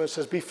Ephesians, when it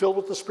says, be filled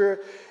with the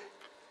Spirit,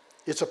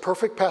 it's a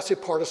perfect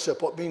passive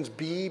participle. It means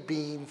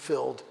being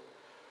filled.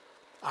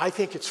 I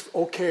think it's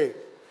okay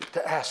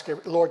to ask,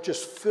 Lord,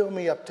 just fill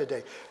me up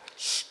today.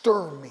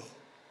 Stir me.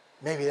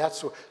 Maybe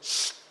that's what,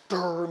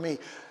 stir me.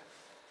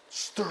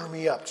 Stir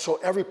me up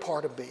so every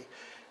part of me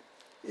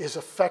is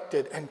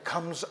affected and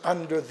comes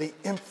under the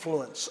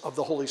influence of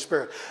the Holy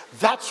Spirit.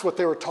 That's what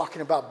they were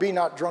talking about. Be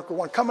not drunk with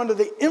wine. Come under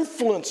the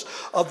influence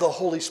of the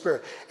Holy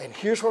Spirit. And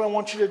here's what I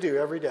want you to do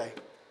every day.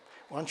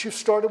 Once you've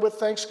started with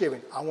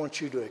Thanksgiving, I want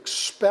you to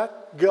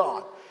expect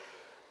God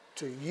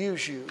to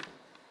use you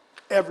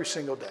every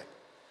single day.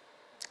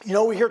 You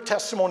know, we hear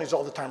testimonies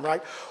all the time,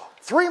 right?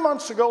 3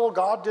 months ago,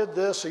 God did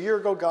this. A year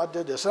ago, God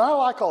did this. And I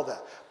like all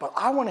that. But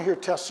I want to hear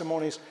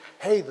testimonies.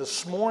 Hey,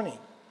 this morning,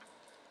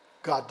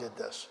 God did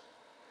this.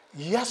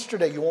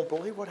 Yesterday, you won't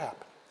believe what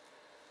happened.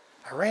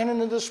 I ran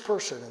into this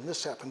person and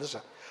this happened. This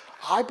happened.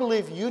 I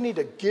believe you need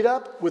to get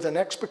up with an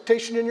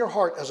expectation in your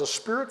heart as a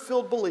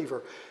Spirit-filled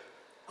believer.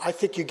 I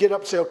think you get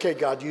up and say, okay,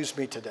 God, use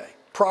me today.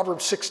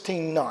 Proverbs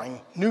 16:9,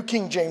 New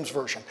King James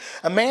Version.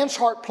 A man's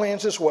heart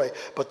plans his way,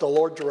 but the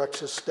Lord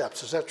directs his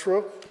steps. Is that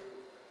true?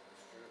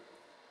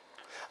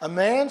 A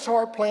man's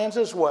heart plans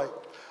his way,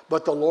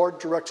 but the Lord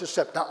directs his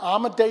steps. Now,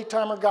 I'm a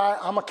daytimer guy.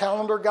 I'm a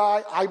calendar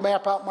guy. I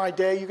map out my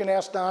day. You can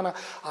ask Donna.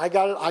 I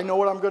got it. I know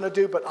what I'm going to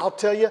do. But I'll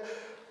tell you,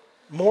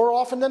 more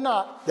often than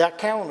not, that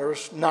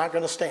calendar's not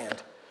going to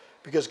stand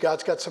because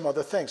God's got some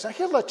other things. Now,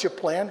 he'll let you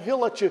plan. He'll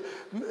let you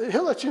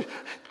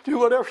do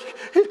whatever.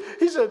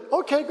 He said,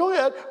 okay, go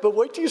ahead, but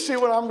wait till you see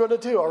what I'm going to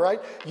do, all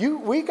right?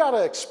 We got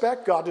to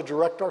expect God to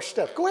direct our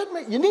steps. Go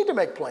ahead, you need to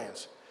make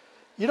plans.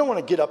 You don't want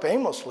to get up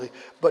aimlessly,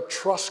 but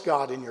trust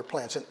God in your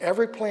plans. And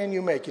every plan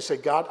you make, you say,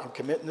 God, I'm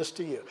committing this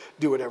to you.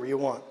 Do whatever you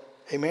want.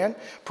 Amen.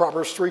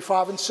 Proverbs 3,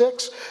 5, and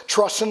 6.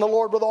 Trust in the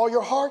Lord with all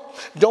your heart.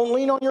 Don't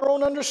lean on your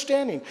own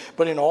understanding,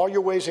 but in all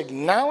your ways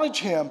acknowledge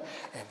him,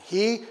 and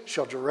he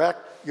shall direct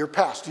your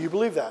paths. Do you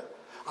believe that?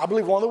 I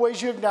believe one of the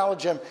ways you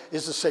acknowledge him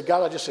is to say,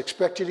 God, I just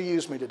expect you to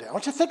use me today. I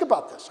want you to think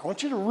about this. I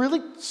want you to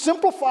really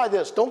simplify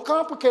this. Don't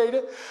complicate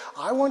it.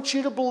 I want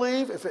you to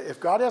believe if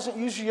God hasn't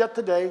used you yet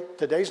today,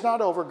 today's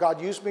not over.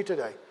 God, use me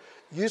today.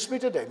 Use me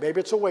today. Maybe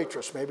it's a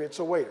waitress. Maybe it's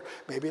a waiter.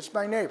 Maybe it's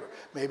my neighbor.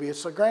 Maybe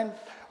it's a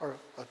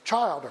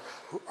child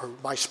or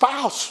my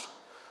spouse.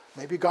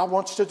 Maybe God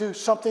wants to do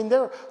something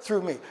there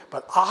through me.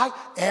 But I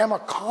am a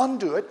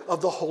conduit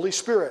of the Holy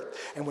Spirit.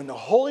 And when the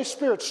Holy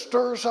Spirit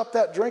stirs up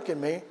that drink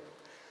in me,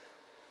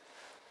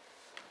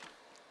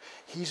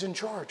 he's in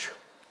charge.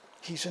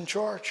 He's in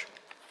charge.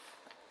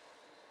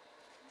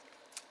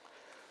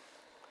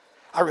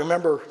 I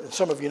remember, and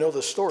some of you know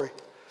this story,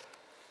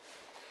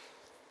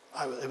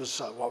 it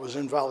was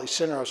in Valley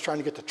Center. I was trying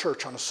to get to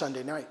church on a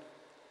Sunday night.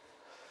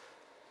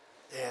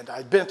 And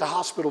I'd been at the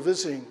hospital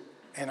visiting,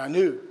 and I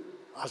knew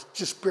I was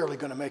just barely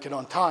going to make it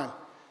on time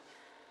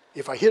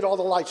if I hit all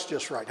the lights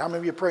just right. How many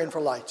of you are praying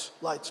for lights?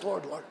 Lights,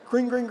 Lord, Lord.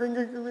 Green, green, green,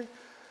 green, green, green.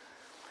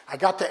 I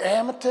got to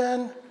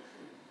Amaton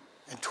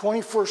and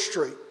 21st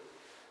Street,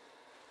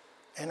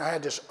 and I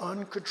had this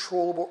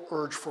uncontrollable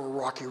urge for a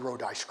Rocky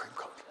Road ice cream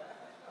cone.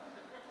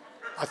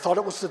 I thought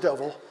it was the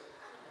devil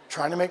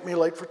trying to make me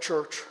late for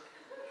church.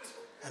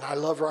 And I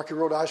love Rocky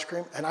Road ice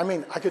cream. And I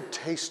mean, I could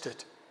taste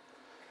it.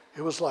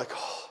 It was like,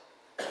 oh,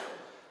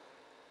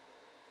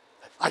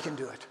 I can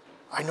do it.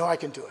 I know I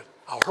can do it.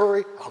 I'll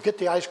hurry. I'll get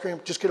the ice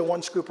cream. Just get a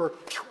one scooper.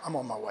 I'm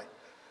on my way.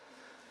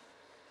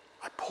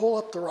 I pull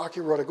up the Rocky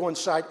Road. I go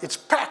inside. It's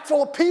packed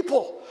full of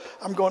people.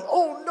 I'm going,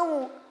 oh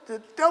no,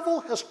 the devil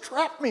has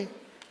trapped me.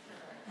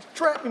 He's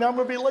trapped me. Now I'm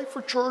going to be late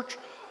for church.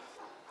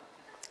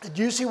 And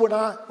usually when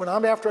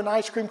I'm after an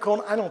ice cream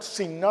cone, I don't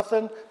see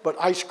nothing but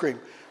ice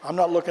cream. I'm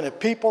not looking at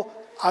people.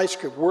 Ice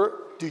cream.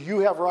 Do you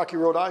have Rocky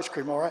Road ice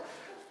cream? All right.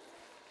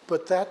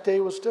 But that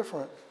day was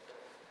different.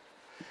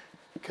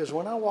 Because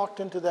when I walked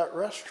into that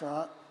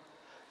restaurant,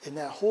 in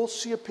that whole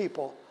sea of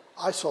people,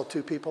 I saw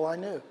two people I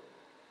knew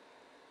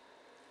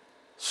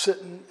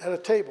sitting at a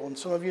table, and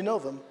some of you know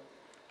them.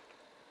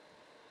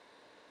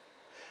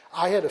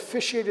 I had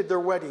officiated their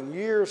wedding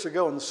years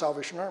ago in the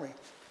Salvation Army.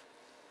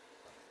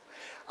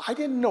 I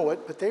didn't know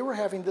it, but they were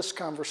having this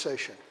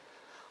conversation.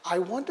 I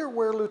wonder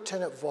where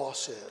Lieutenant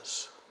Voss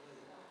is.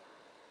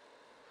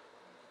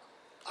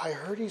 I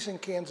heard he's in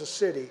Kansas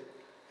City.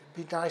 It'd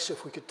be nice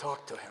if we could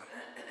talk to him.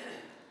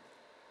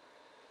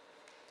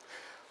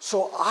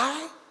 So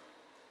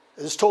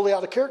it's totally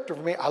out of character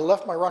for me. I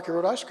left my Rocky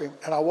Road ice cream,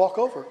 and I walk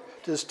over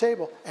to this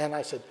table, and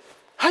I said,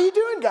 how you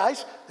doing,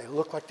 guys? They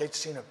looked like they'd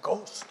seen a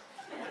ghost.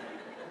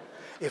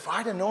 If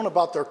I'd have known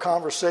about their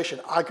conversation,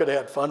 I could have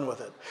had fun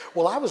with it.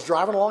 Well, I was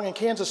driving along in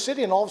Kansas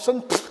City, and all of a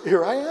sudden,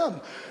 here I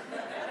am.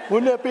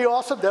 Wouldn't that be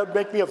awesome? That would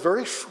make me a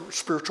very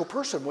spiritual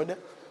person, wouldn't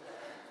it?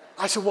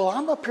 I said, well,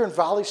 I'm up here in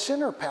Valley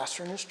Center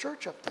pastoring this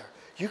church up there.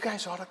 You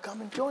guys ought to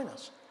come and join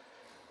us.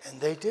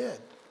 And they did,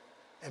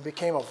 and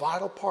became a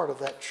vital part of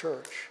that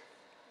church.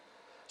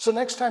 So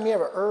next time you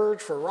have an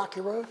urge for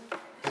Rocky Road,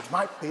 it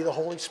might be the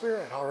Holy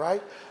Spirit, all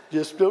right?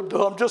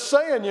 I'm just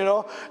saying,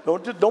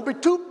 don't be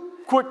too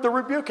quick to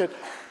rebuke it.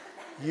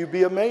 You'd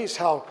be amazed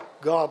how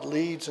God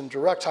leads and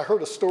directs. I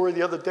heard a story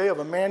the other day of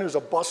a man who's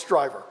a bus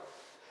driver.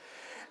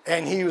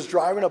 And he was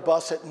driving a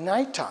bus at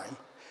nighttime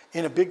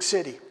in a big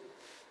city.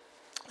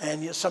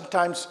 And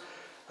sometimes,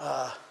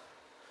 I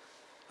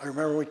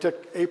remember we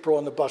took April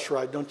on the bus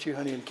ride, don't you,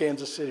 honey, in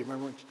Kansas City.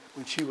 Remember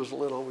when she was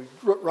little, we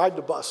ride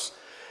the bus.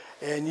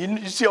 And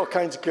you see all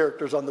kinds of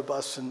characters on the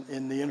bus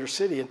in the inner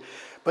city.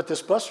 But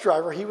this bus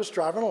driver, he was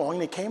driving along,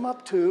 and he came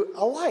up to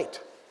a light.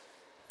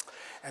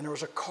 And there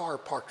was a car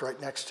parked right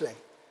next to him.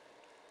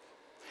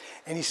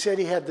 And he said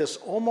he had this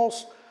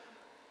almost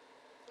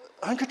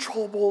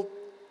uncontrollable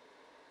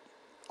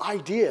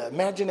idea,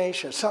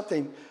 imagination,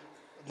 something,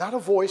 not a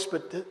voice,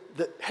 but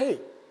that, hey,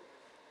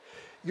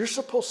 you're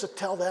supposed to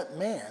tell that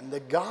man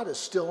that God is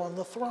still on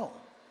the throne.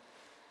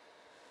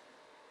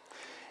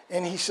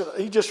 And he said,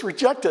 he just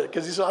rejected it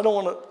because he said, I don't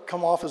want to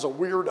come off as a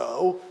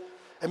weirdo.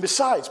 And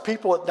besides,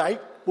 people at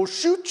night will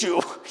shoot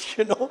you,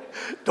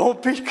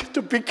 don't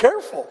be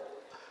careful.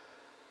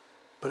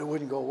 But it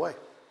wouldn't go away.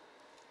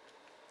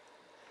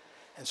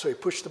 And so he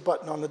pushed the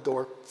button on the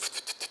door.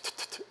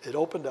 It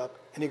opened up,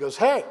 and he goes,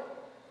 hey,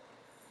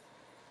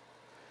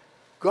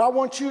 God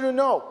wants you to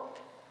know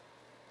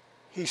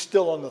he's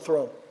still on the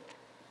throne.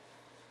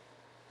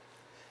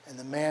 And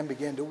the man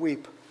began to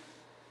weep.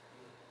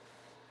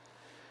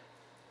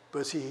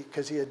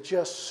 Because he had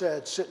just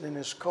said, sitting in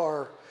his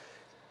car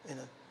in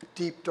a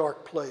deep,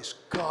 dark place,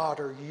 God,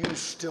 are you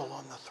still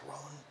on the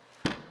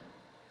throne?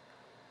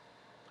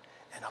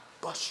 And a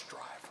bus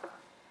driver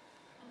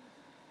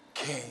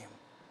came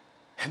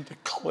and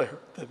declared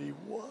that he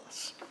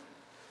was.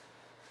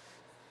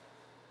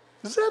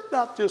 Is that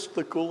not just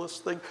the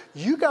coolest thing?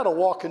 You got to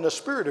walk in the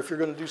Spirit if you're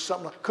going to do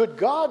something. Could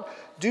God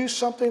do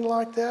something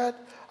like that?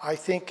 I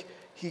think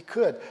he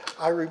could.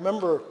 I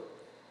remember,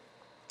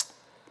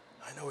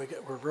 I know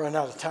we're running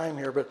out of time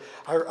here, but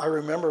I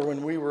remember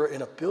when we were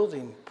in a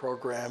building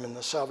program in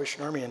the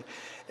Salvation Army, and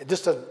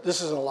this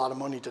isn't a lot of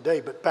money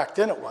today, but back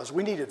then it was.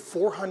 We needed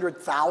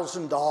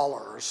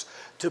 $400,000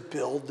 to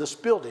build this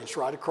building. It's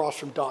right across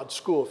from Dodd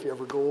School, if you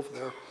ever go over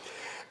there.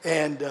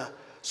 And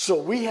so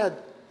we had,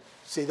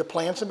 see, the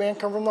plans of man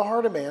come from the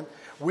heart of man.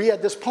 We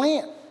had this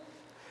plan.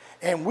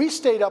 And we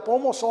stayed up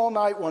almost all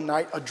night one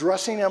night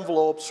addressing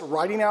envelopes,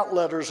 writing out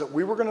letters that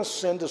we were going to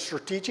send to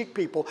strategic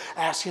people,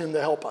 asking them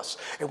to help us.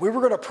 And we were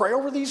going to pray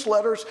over these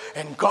letters,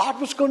 and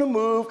God was going to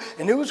move,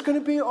 and it was going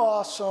to be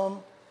awesome.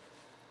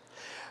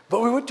 But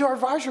we went to our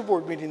advisory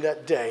board meeting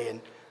that day,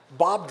 and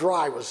Bob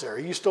Dry was there.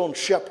 He used to own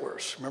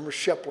Shepler's. Remember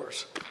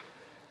Shepler's?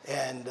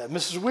 And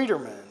Mrs.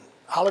 Wiederman,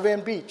 Olive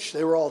Ann Beach,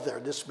 they were all there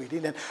at this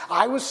meeting. And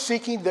I was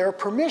seeking their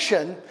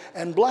permission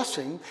and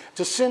blessing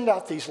to send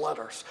out these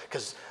letters,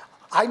 because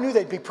I knew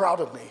they'd be proud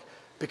of me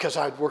because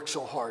I'd worked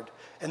so hard.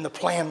 And the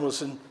plan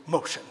was in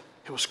motion.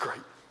 It was great.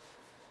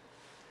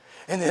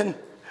 And then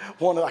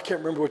I can't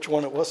remember which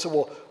one it was, said,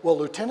 well,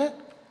 Lieutenant,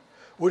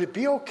 would it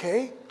be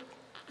okay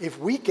if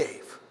we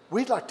gave?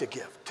 We'd like to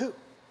give too.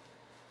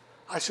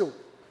 I said,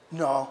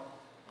 no,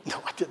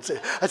 I didn't say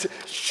it. I said,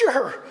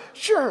 sure.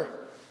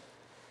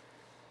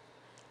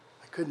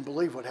 I couldn't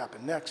believe what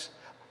happened next.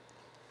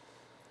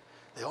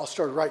 They all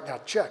started writing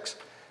out checks.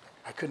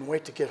 I couldn't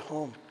wait to get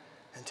home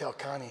and tell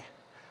Connie.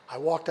 I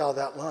walked out of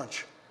that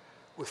lunch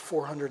with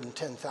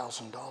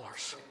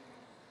 $410,000.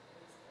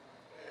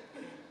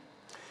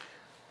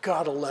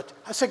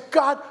 I said,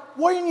 God,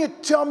 why didn't you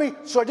tell me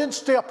so I didn't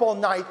stay up all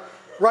night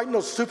writing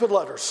those stupid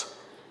letters?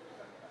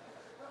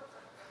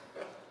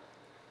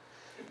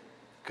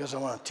 Because I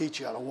want to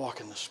teach you how to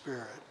walk in the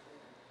Spirit.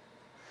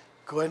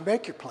 Go ahead and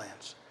make your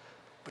plans.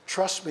 But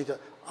trust me that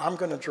I'm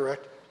going to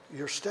direct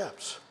your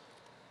steps.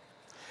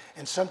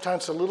 And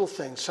sometimes the little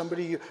things,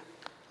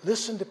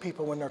 listen to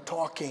people when they're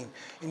talking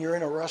and you're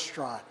in a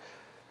restaurant.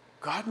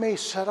 God may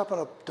set up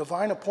a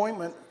divine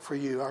appointment for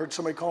you. I heard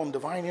somebody call them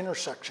divine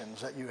intersections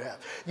that you have.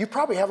 You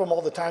probably have them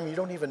all the time. You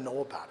don't even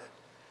know about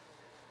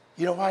it.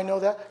 You know why I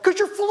know that? Because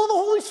you're full of the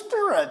Holy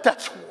Spirit.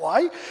 That's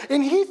why.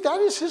 And that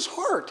is his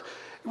heart.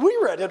 We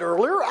read it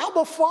earlier.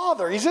 Abba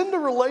Father. He's into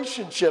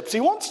relationships.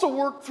 He wants to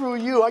work through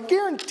you. I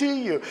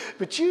guarantee you.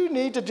 But you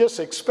need to just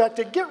expect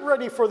it. Get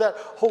ready for that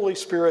Holy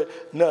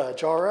Spirit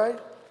nudge. All right?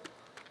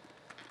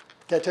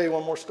 Can I tell you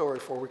one more story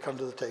before we come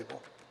to the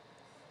table?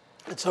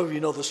 And some of you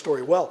know the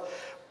story well,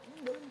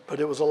 but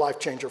it was a life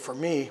changer for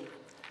me,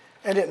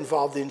 and it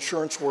involved the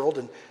insurance world.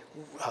 And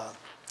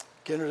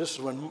again, this is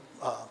when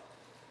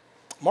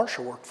Marsha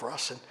worked for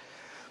us, and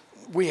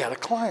we had a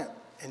client,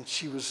 and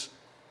she was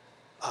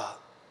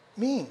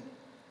mean.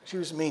 She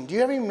was mean. Do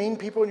you have any mean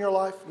people in your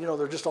life? You know,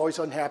 they're just always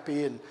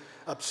unhappy and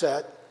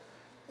upset,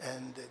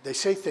 and they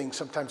say things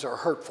sometimes that are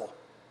hurtful.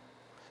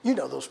 You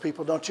know those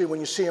people, don't you? When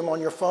you see them on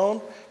your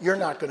phone, you're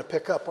not going to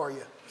pick up, are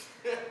you?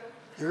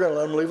 You're going to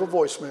let them leave a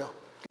voicemail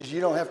because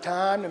you don't have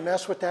time to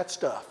mess with that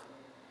stuff.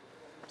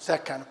 It's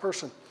that kind of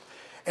person.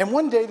 And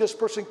one day this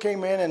person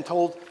came in and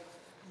told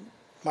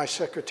my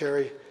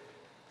secretary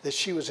that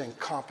she was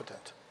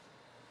incompetent.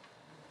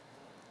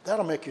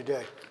 That'll make your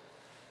day.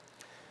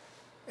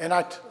 And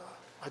I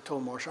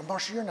told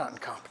Marsha, you're not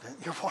incompetent.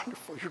 You're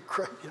wonderful. You're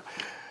great.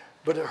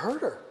 But it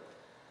hurt her.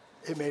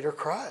 It made her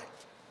cry.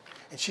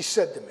 And she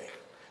said to me,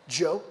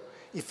 Joe,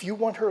 if you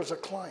want her as a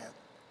client,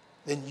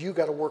 then you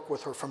got to work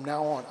with her from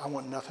now on. I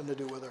want nothing to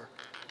do with her.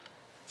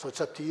 So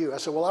it's up to you. I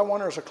said, well, I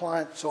want her as a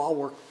client, so I'll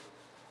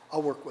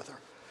work with her.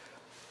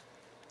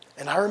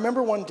 And I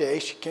remember one day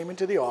she came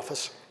into the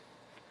office,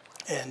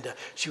 and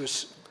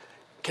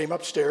came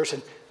upstairs,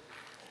 and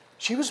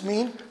she was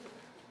mean,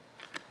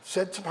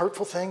 said some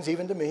hurtful things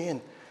even to me,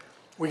 and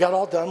we got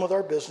all done with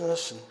our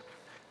business,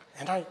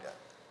 and I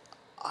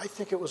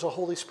think it was a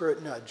Holy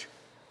Spirit nudge.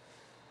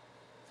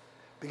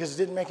 Because it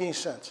didn't make any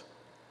sense.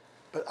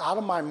 But out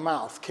of my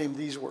mouth came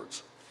these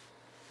words.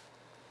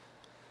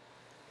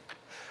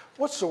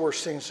 What's the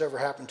worst thing that's ever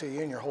happened to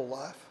you in your whole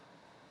life?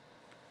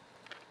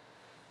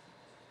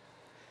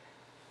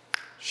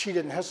 She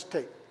didn't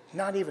hesitate,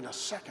 not even a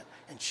second.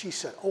 And she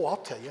said, oh, I'll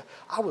tell you,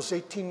 I was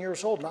 18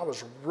 years old and I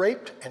was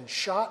raped and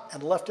shot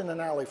and left in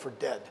an alley for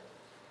dead.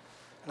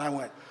 And I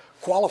went,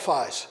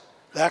 qualifies.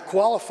 That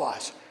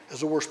qualifies as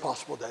the worst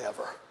possible day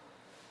ever.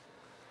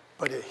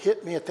 But it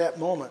hit me at that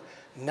moment.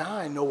 Now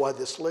I know why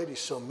this lady's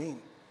so mean.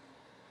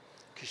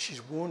 Because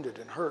she's wounded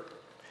and hurt.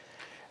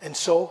 And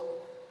so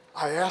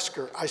I asked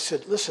her, I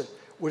said, listen,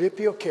 would it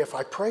be okay if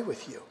I pray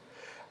with you?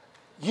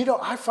 You know,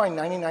 I find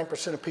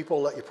 99% of people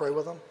will let you pray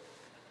with them.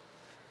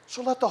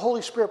 So let the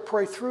Holy Spirit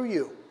pray through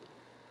you.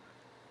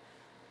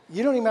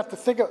 You don't even have to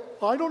think of,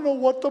 I don't know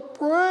what to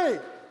pray.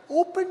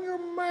 Open your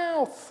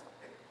mouth.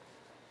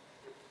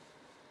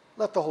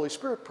 Let the Holy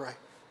Spirit pray.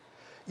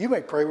 You may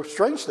pray with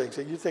strange things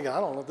that you think, I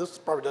don't know, this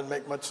probably doesn't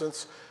make much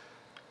sense.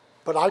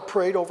 But I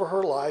prayed over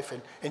her life,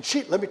 and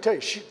she, let me tell you,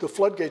 the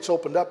floodgates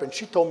opened up, and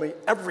she told me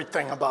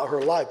everything about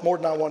her life, more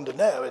than I wanted to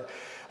know. And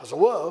I said,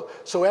 whoa.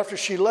 So after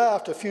she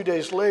left, a few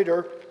days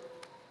later,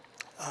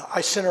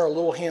 I sent her a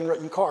little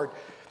handwritten card.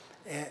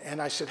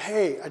 And I said,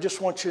 hey, I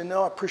just want you to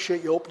know, I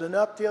appreciate you opening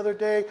up the other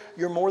day.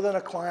 You're more than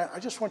a client. I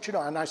just want you to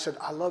know. And I said,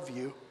 I love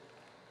you.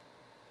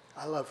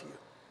 I love you.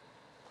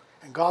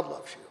 And God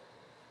loves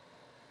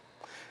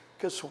you.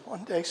 Because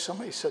one day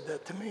somebody said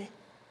that to me.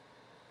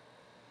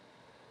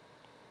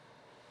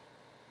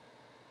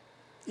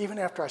 Even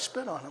after I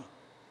spit on him.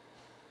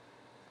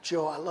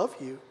 Joe, I love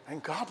you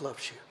and God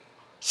loves you.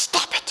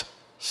 Stop it.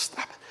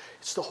 Stop it.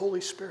 It's the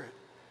Holy Spirit.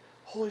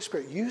 Holy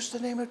Spirit, use the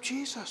name of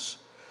Jesus.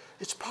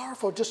 It's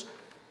powerful.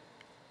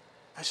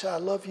 I said, I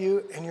love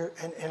you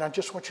and I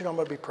just want you to know I'm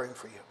going to be praying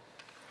for you.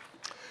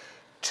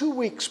 2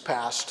 weeks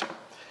passed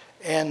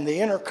and the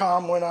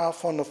intercom went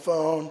off on the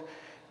phone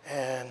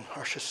and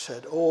Harsha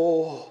said,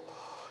 oh,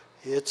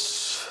 and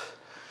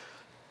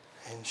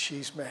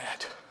she's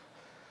mad.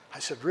 I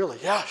said, really?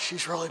 Yeah,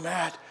 she's really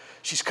mad.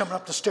 She's coming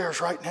up the stairs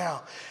right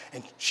now.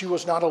 And she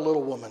was not a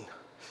little woman.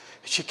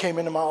 She came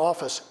into my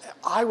office.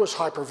 I was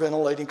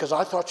hyperventilating because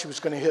I thought she was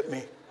going to hit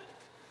me.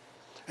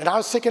 And I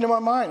was thinking in my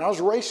mind, I was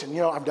racing.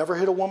 You know, I've never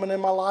hit a woman in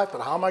my life,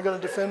 but how am I going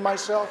to defend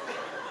myself?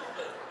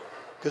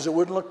 Because it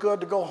wouldn't look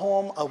good to go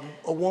home.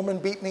 A woman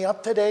beat me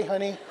up today,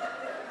 honey.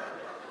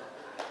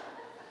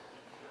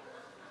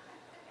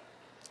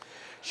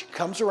 She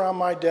comes around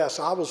my desk.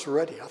 I was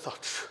ready. I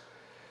thought,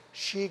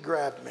 she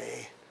grabbed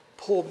me,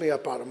 pulled me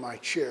up out of my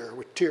chair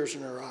with tears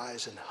in her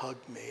eyes and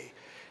hugged me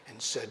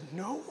and said,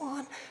 no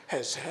one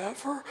has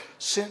ever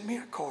sent me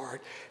a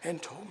card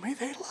and told me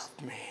they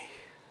loved me.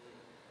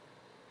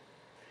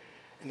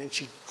 And then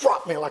she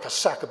dropped me like a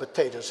sack of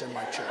potatoes in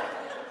my chair.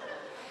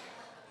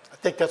 I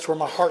think that's where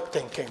my heart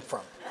thing came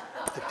from.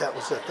 I think that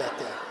was it that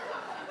day.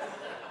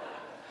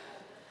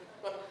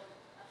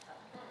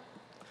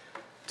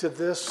 To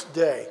this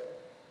day,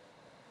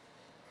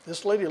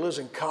 this lady lives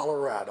in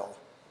Colorado.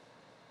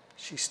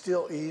 She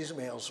still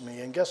emails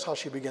me, and guess how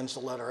she begins the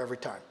letter every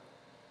time?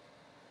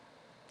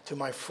 To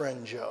my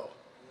friend Joe.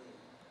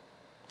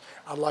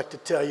 I'd like to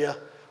tell you,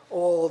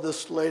 oh,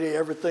 this lady,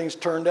 everything's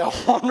turned out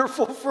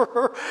wonderful for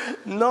her.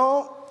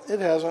 No, it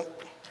hasn't.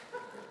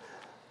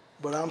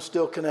 But I'm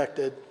still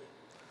connected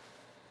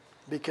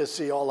because,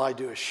 see, all I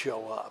do is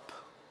show up.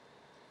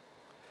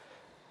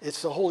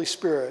 It's the Holy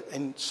Spirit,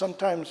 and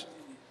sometimes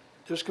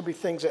there's going to be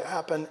things that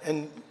happen,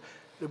 and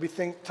there'll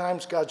be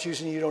times God's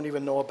using you don't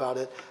even know about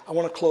it. I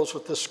want to close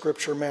with this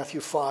scripture,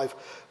 Matthew 5,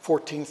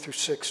 14 through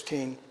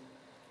 16.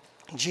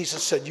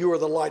 Jesus said, you are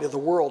the light of the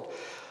world.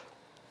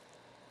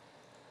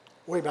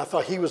 Wait a minute, I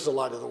thought he was the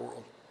light of the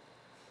world.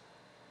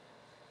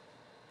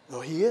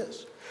 No, he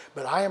is.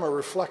 But I am a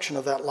reflection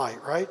of that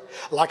light, right?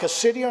 Like a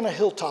city on a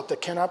hilltop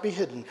that cannot be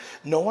hidden,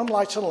 no one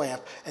lights a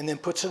lamp and then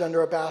puts it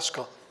under a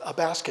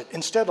basket.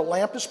 Instead, a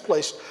lamp is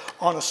placed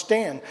on a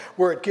stand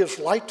where it gives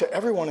light to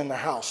everyone in the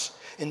house.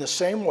 In the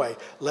same way,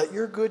 let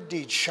your good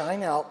deeds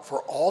shine out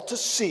for all to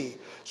see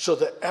so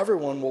that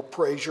everyone will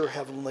praise your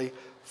heavenly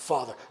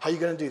Father. How are you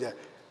going to do that?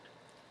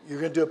 You're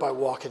going to do it by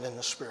walking in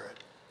the Spirit.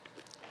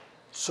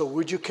 So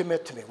would you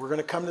commit to me? We're going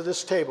to come to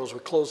this table as we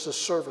close this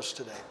service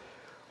today.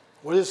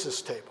 What is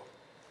this table?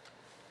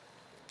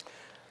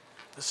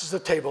 This is the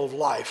table of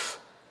life.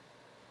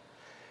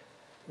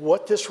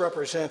 What this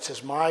represents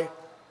is my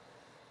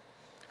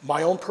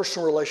own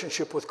personal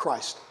relationship with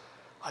Christ.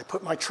 I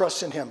put my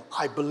trust in him.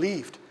 I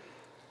believed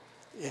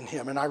in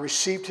him, and I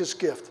received his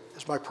gift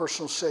as my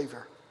personal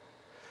Savior.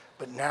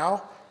 But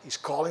now he's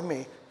calling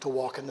me to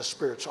walk in the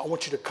Spirit. So I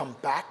want you to come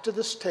back to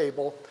this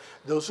table.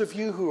 Those of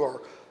you who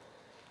are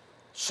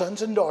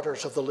sons and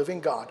daughters of the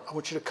living God, I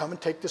want you to come and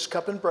take this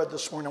cup and bread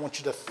this morning. I want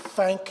you to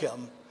thank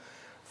him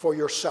for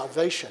your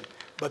salvation.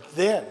 But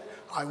then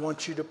I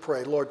want you to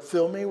pray, Lord,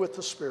 fill me with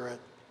the Spirit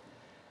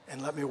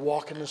and let me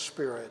walk in the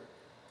Spirit.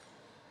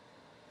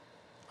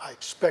 I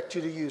expect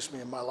you to use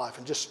me in my life,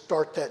 and just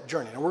start that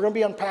journey. And we're going to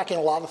be unpacking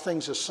a lot of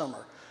things this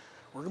summer.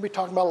 We're going to be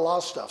talking about a lot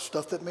of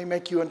stuff that may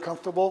make you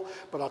uncomfortable,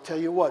 but I'll tell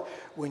you what,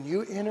 when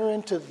you enter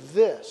into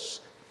this,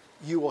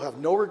 you will have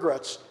no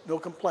regrets, no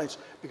complaints,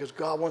 because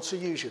God wants to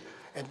use you.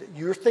 And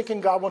you're thinking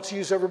God wants to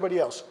use everybody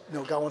else.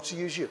 No, God wants to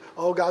use you.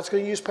 Oh, God's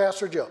going to use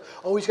Pastor Joe.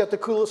 Oh, he's got the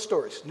coolest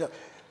stories. No.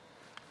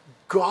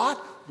 God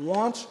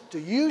wants to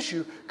use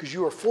you because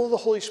you are full of the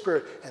Holy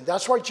Spirit. And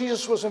that's why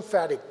Jesus was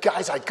emphatic.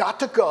 Guys, I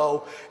got to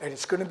go, and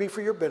it's going to be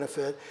for your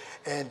benefit.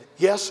 And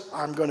yes,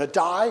 I'm going to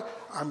die.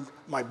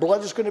 My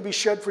blood is going to be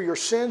shed for your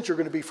sins. You're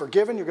going to be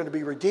forgiven. You're going to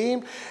be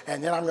redeemed.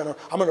 And then I'm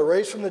going to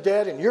raise from the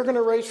dead, and you're going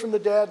to raise from the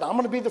dead. And I'm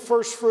going to be the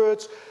first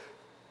fruits.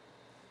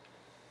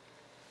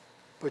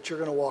 But you're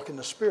going to walk in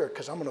the Spirit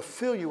because I'm going to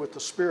fill you with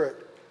the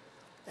Spirit.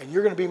 And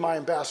you're going to be my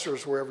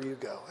ambassadors wherever you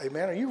go.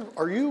 Amen.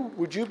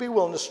 Would you be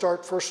willing to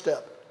start first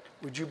step?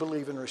 Would you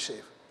believe and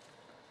receive?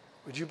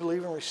 Would you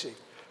believe and receive?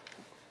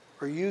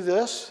 Are you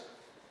this?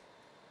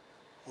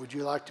 Would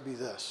you like to be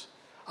this?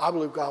 I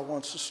believe God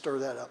wants to stir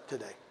that up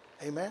today.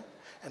 Amen.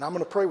 And I'm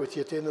going to pray with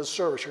you at the end of the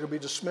service. You're going to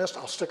be dismissed.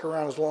 I'll stick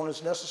around as long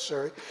as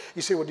necessary.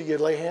 You say, well, do you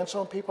lay hands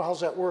on people? How's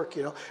that work?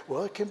 You know,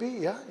 well, it can be,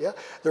 yeah.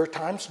 There are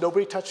times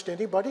nobody touched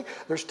anybody.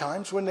 There's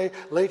times when they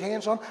laid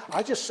hands on.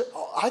 I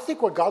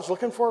think what God's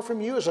looking for from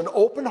you is an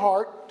open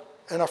heart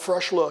and a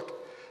fresh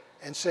look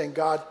and saying,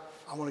 God,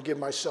 I want to give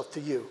myself to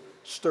you.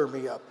 Stir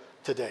me up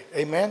today.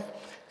 Amen?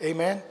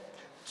 Amen?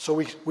 So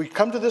we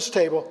come to this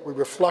table. We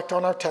reflect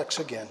on our text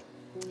again.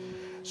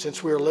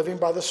 Since we are living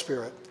by the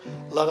Spirit,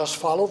 let us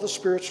follow the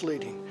Spirit's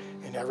leading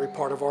in every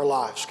part of our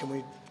lives.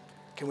 Can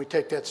we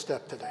take that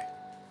step today?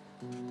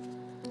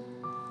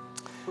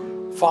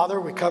 Father,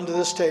 we come to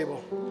this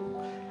table.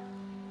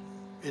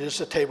 It is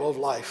the table of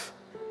life.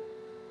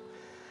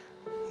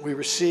 We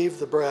receive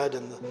the bread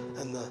and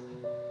the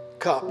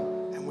cup,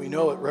 and we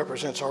know it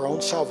represents our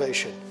own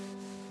salvation.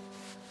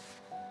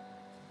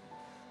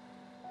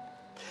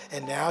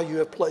 And now you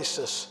have placed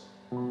us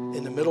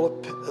in the middle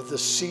of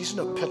this season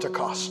of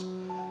Pentecost.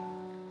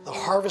 The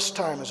harvest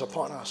time is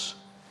upon us.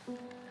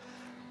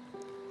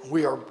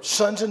 We are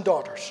sons and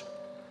daughters.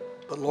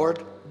 But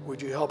Lord,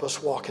 would you help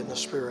us walk in the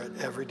Spirit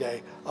every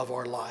day of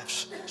our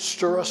lives?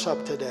 Stir us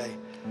up today.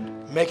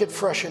 Make it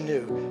fresh and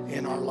new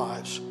in our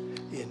lives.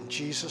 In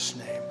Jesus'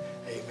 name,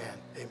 amen.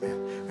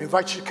 Amen. We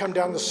invite you to come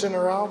down the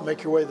center aisle,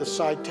 make your way to the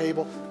side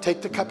table,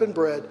 take the cup and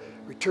bread,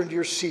 return to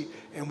your seat,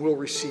 and we'll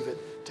receive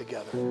it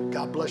together.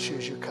 God bless you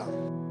as you come.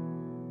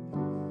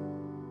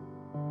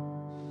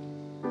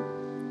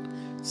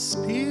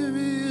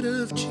 Spirit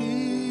of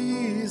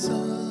Jesus,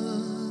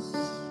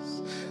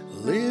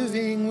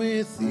 living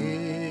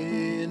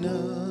within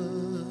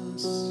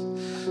us,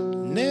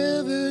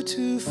 never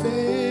to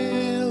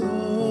fail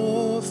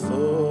or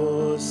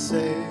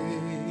forsake,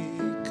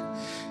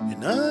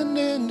 an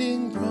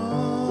unending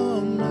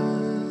promise,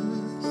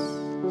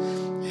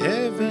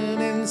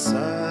 heaven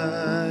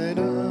inside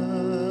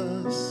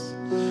us,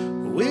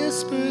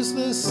 whispers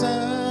the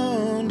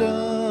sound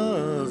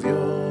of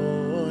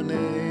your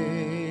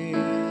name.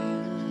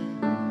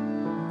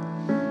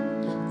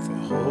 For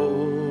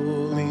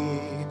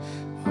holy,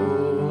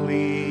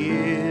 holy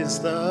is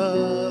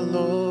the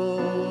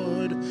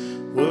Lord,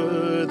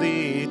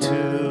 worthy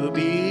to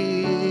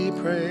be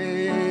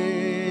praised,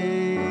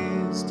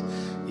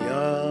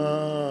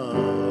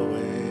 Yahweh.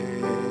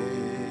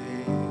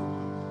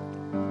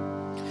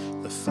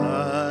 The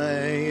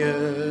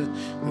fire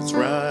that's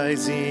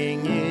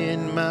rising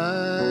in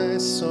my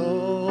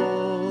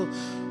soul,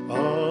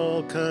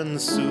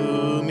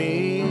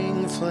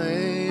 all-consuming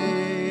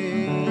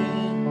flame,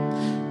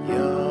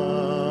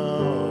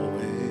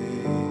 Yahweh.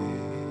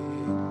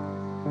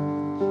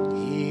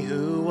 He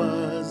who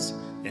was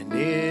and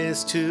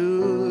is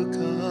to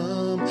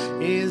come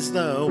is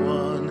the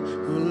one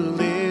who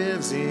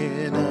lives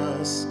in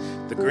us,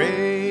 the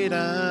great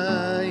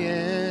I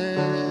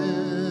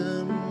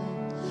am,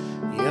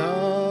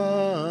 Yahweh.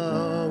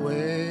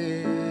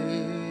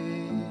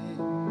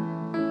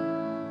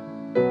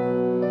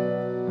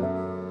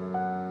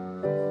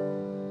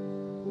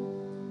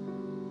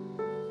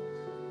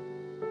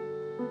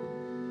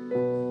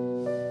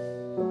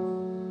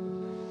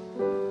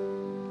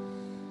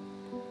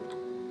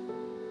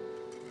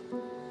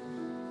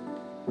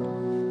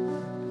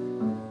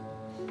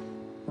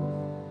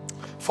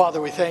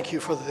 Father, we thank you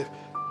for the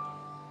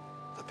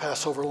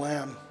Passover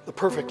lamb, the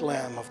perfect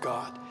Lamb of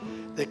God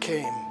that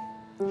came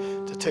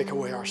to take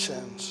away our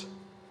sins.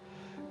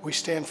 We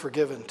stand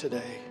forgiven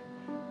today.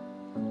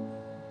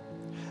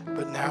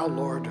 But now,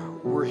 Lord,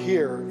 we're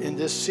here in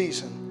this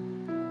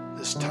season,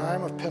 this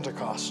time of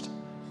Pentecost,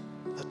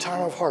 the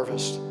time of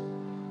harvest.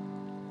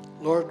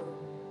 Lord,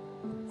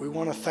 we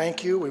want to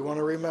thank you. We want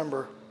to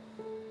remember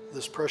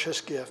this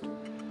precious gift.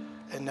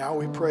 And now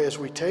we pray as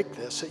we take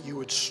this that you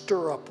would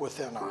stir up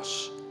within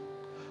us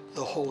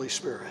the Holy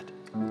Spirit.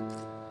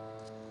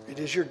 It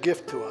is your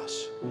gift to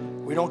us.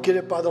 We don't get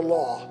it by the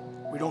law.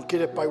 We don't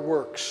get it by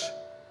works.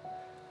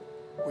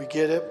 We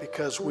get it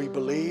because we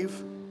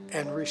believe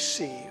and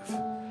receive.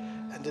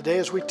 And today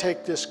as we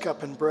take this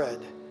cup and bread,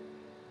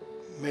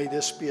 may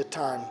this be a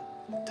time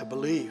to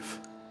believe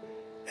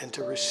and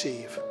to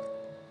receive.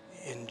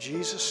 In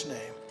Jesus'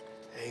 name,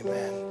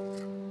 amen.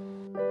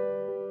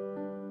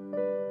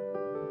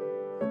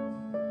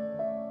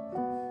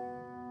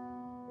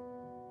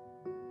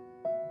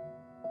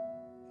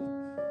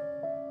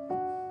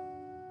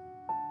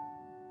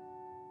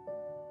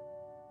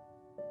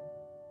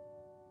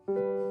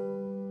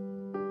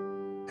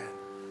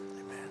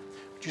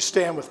 Would you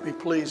stand with me,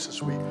 please,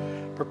 as we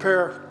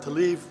prepare to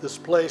leave this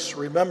place?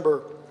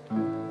 Remember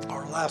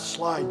our last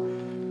slide.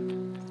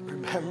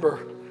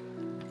 Remember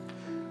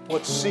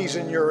what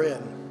season you're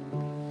in.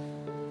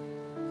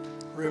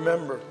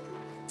 Remember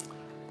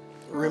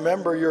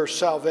your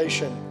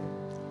salvation,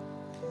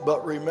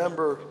 but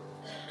remember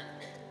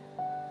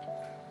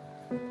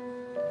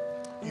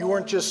you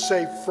weren't just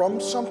saved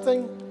from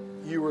something,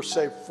 you were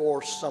saved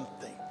for something.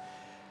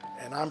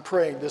 And I'm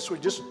praying this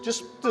week, just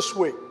this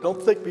week,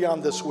 don't think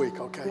beyond this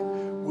week, okay?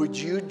 Would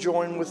you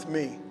join with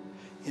me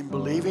in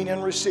believing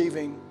and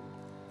receiving,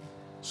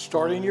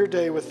 starting your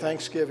day with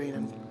thanksgiving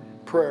and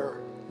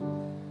prayer?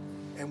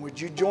 And would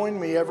you join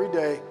me every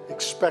day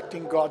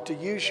expecting God to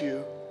use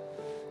you,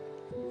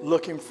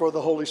 looking for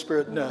the Holy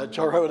Spirit nudge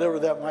or whatever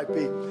that might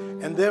be?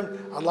 And then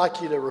I'd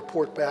like you to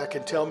report back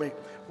and tell me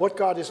what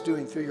God is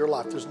doing through your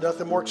life. There's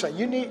nothing more exciting.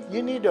 You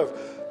need to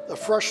a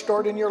fresh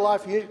start in your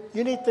life,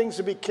 you need things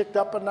to be kicked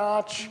up a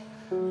notch,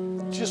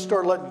 just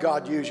start letting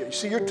God use you. You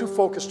see, you're too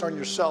focused on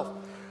yourself.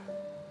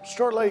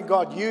 Start letting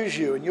God use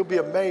you, and you'll be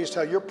amazed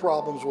how your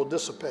problems will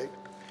dissipate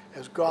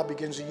as God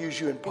begins to use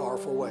you in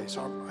powerful ways.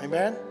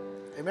 Amen?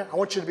 Amen. I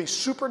want you to be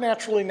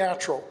supernaturally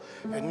natural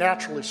and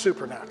naturally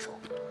supernatural.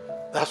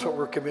 That's what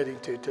we're committing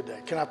to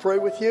today. Can I pray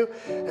with you?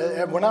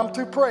 And when I'm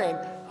through praying,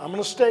 I'm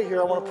going to stay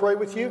here. I want to pray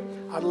with you.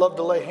 I'd love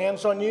to lay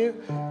hands on you.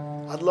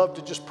 I'd love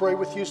to just pray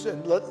with you,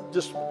 and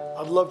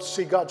I'd love to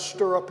see God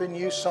stir up in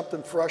you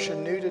something fresh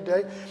and new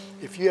today.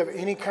 If you have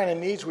any kind of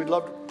needs, we'd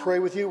love to pray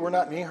with you. We're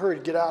not in any hurry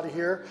to get out of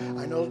here.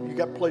 I know you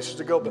got places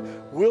to go, but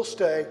we'll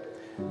stay.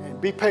 And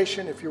be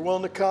patient. If you're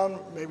willing to come,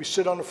 maybe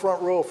sit on the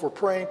front row. If we're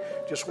praying,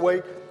 just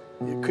wait.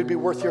 It could be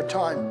worth your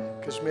time,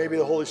 because maybe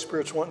the Holy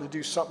Spirit's wanting to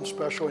do something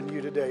special in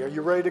you today. Are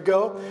you ready to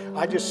go?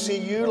 I just see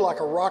you like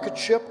a rocket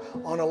ship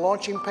on a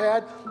launching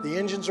pad. The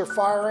engines are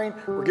firing.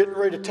 We're getting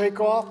ready to take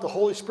off. The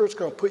Holy Spirit's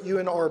going to put you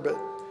in orbit.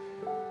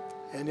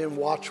 And then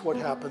watch what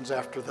happens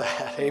after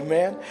that.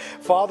 Amen.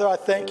 Father, I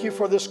thank you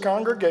for this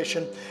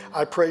congregation.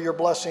 I pray your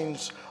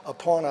blessings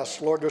upon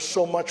us. Lord, there's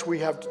so much we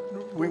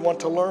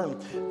want to learn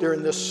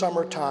during this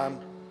summertime,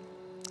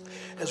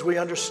 as we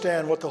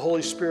understand what the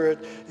Holy Spirit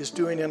is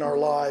doing in our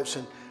lives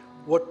and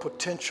what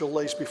potential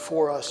lays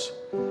before us.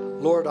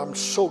 Lord, I'm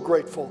so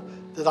grateful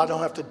that I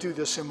don't have to do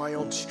this in my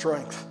own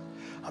strength.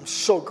 I'm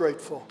so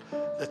grateful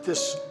that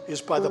this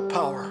is by the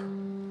power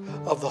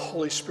of the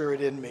Holy Spirit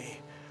in me.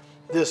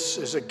 This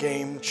is a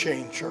game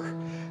changer.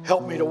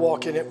 Help me to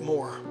walk in it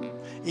more.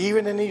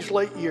 Even in these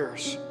late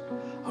years,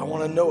 I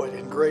want to know it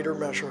in greater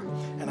measure.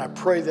 And I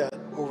pray that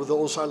over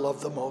those I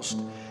love the most.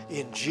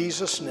 In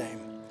Jesus'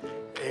 name,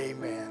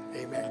 amen.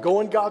 Amen.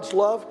 Go in God's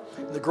love,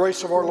 the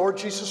grace of our Lord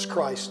Jesus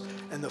Christ,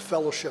 and the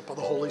fellowship of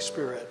the Holy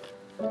Spirit.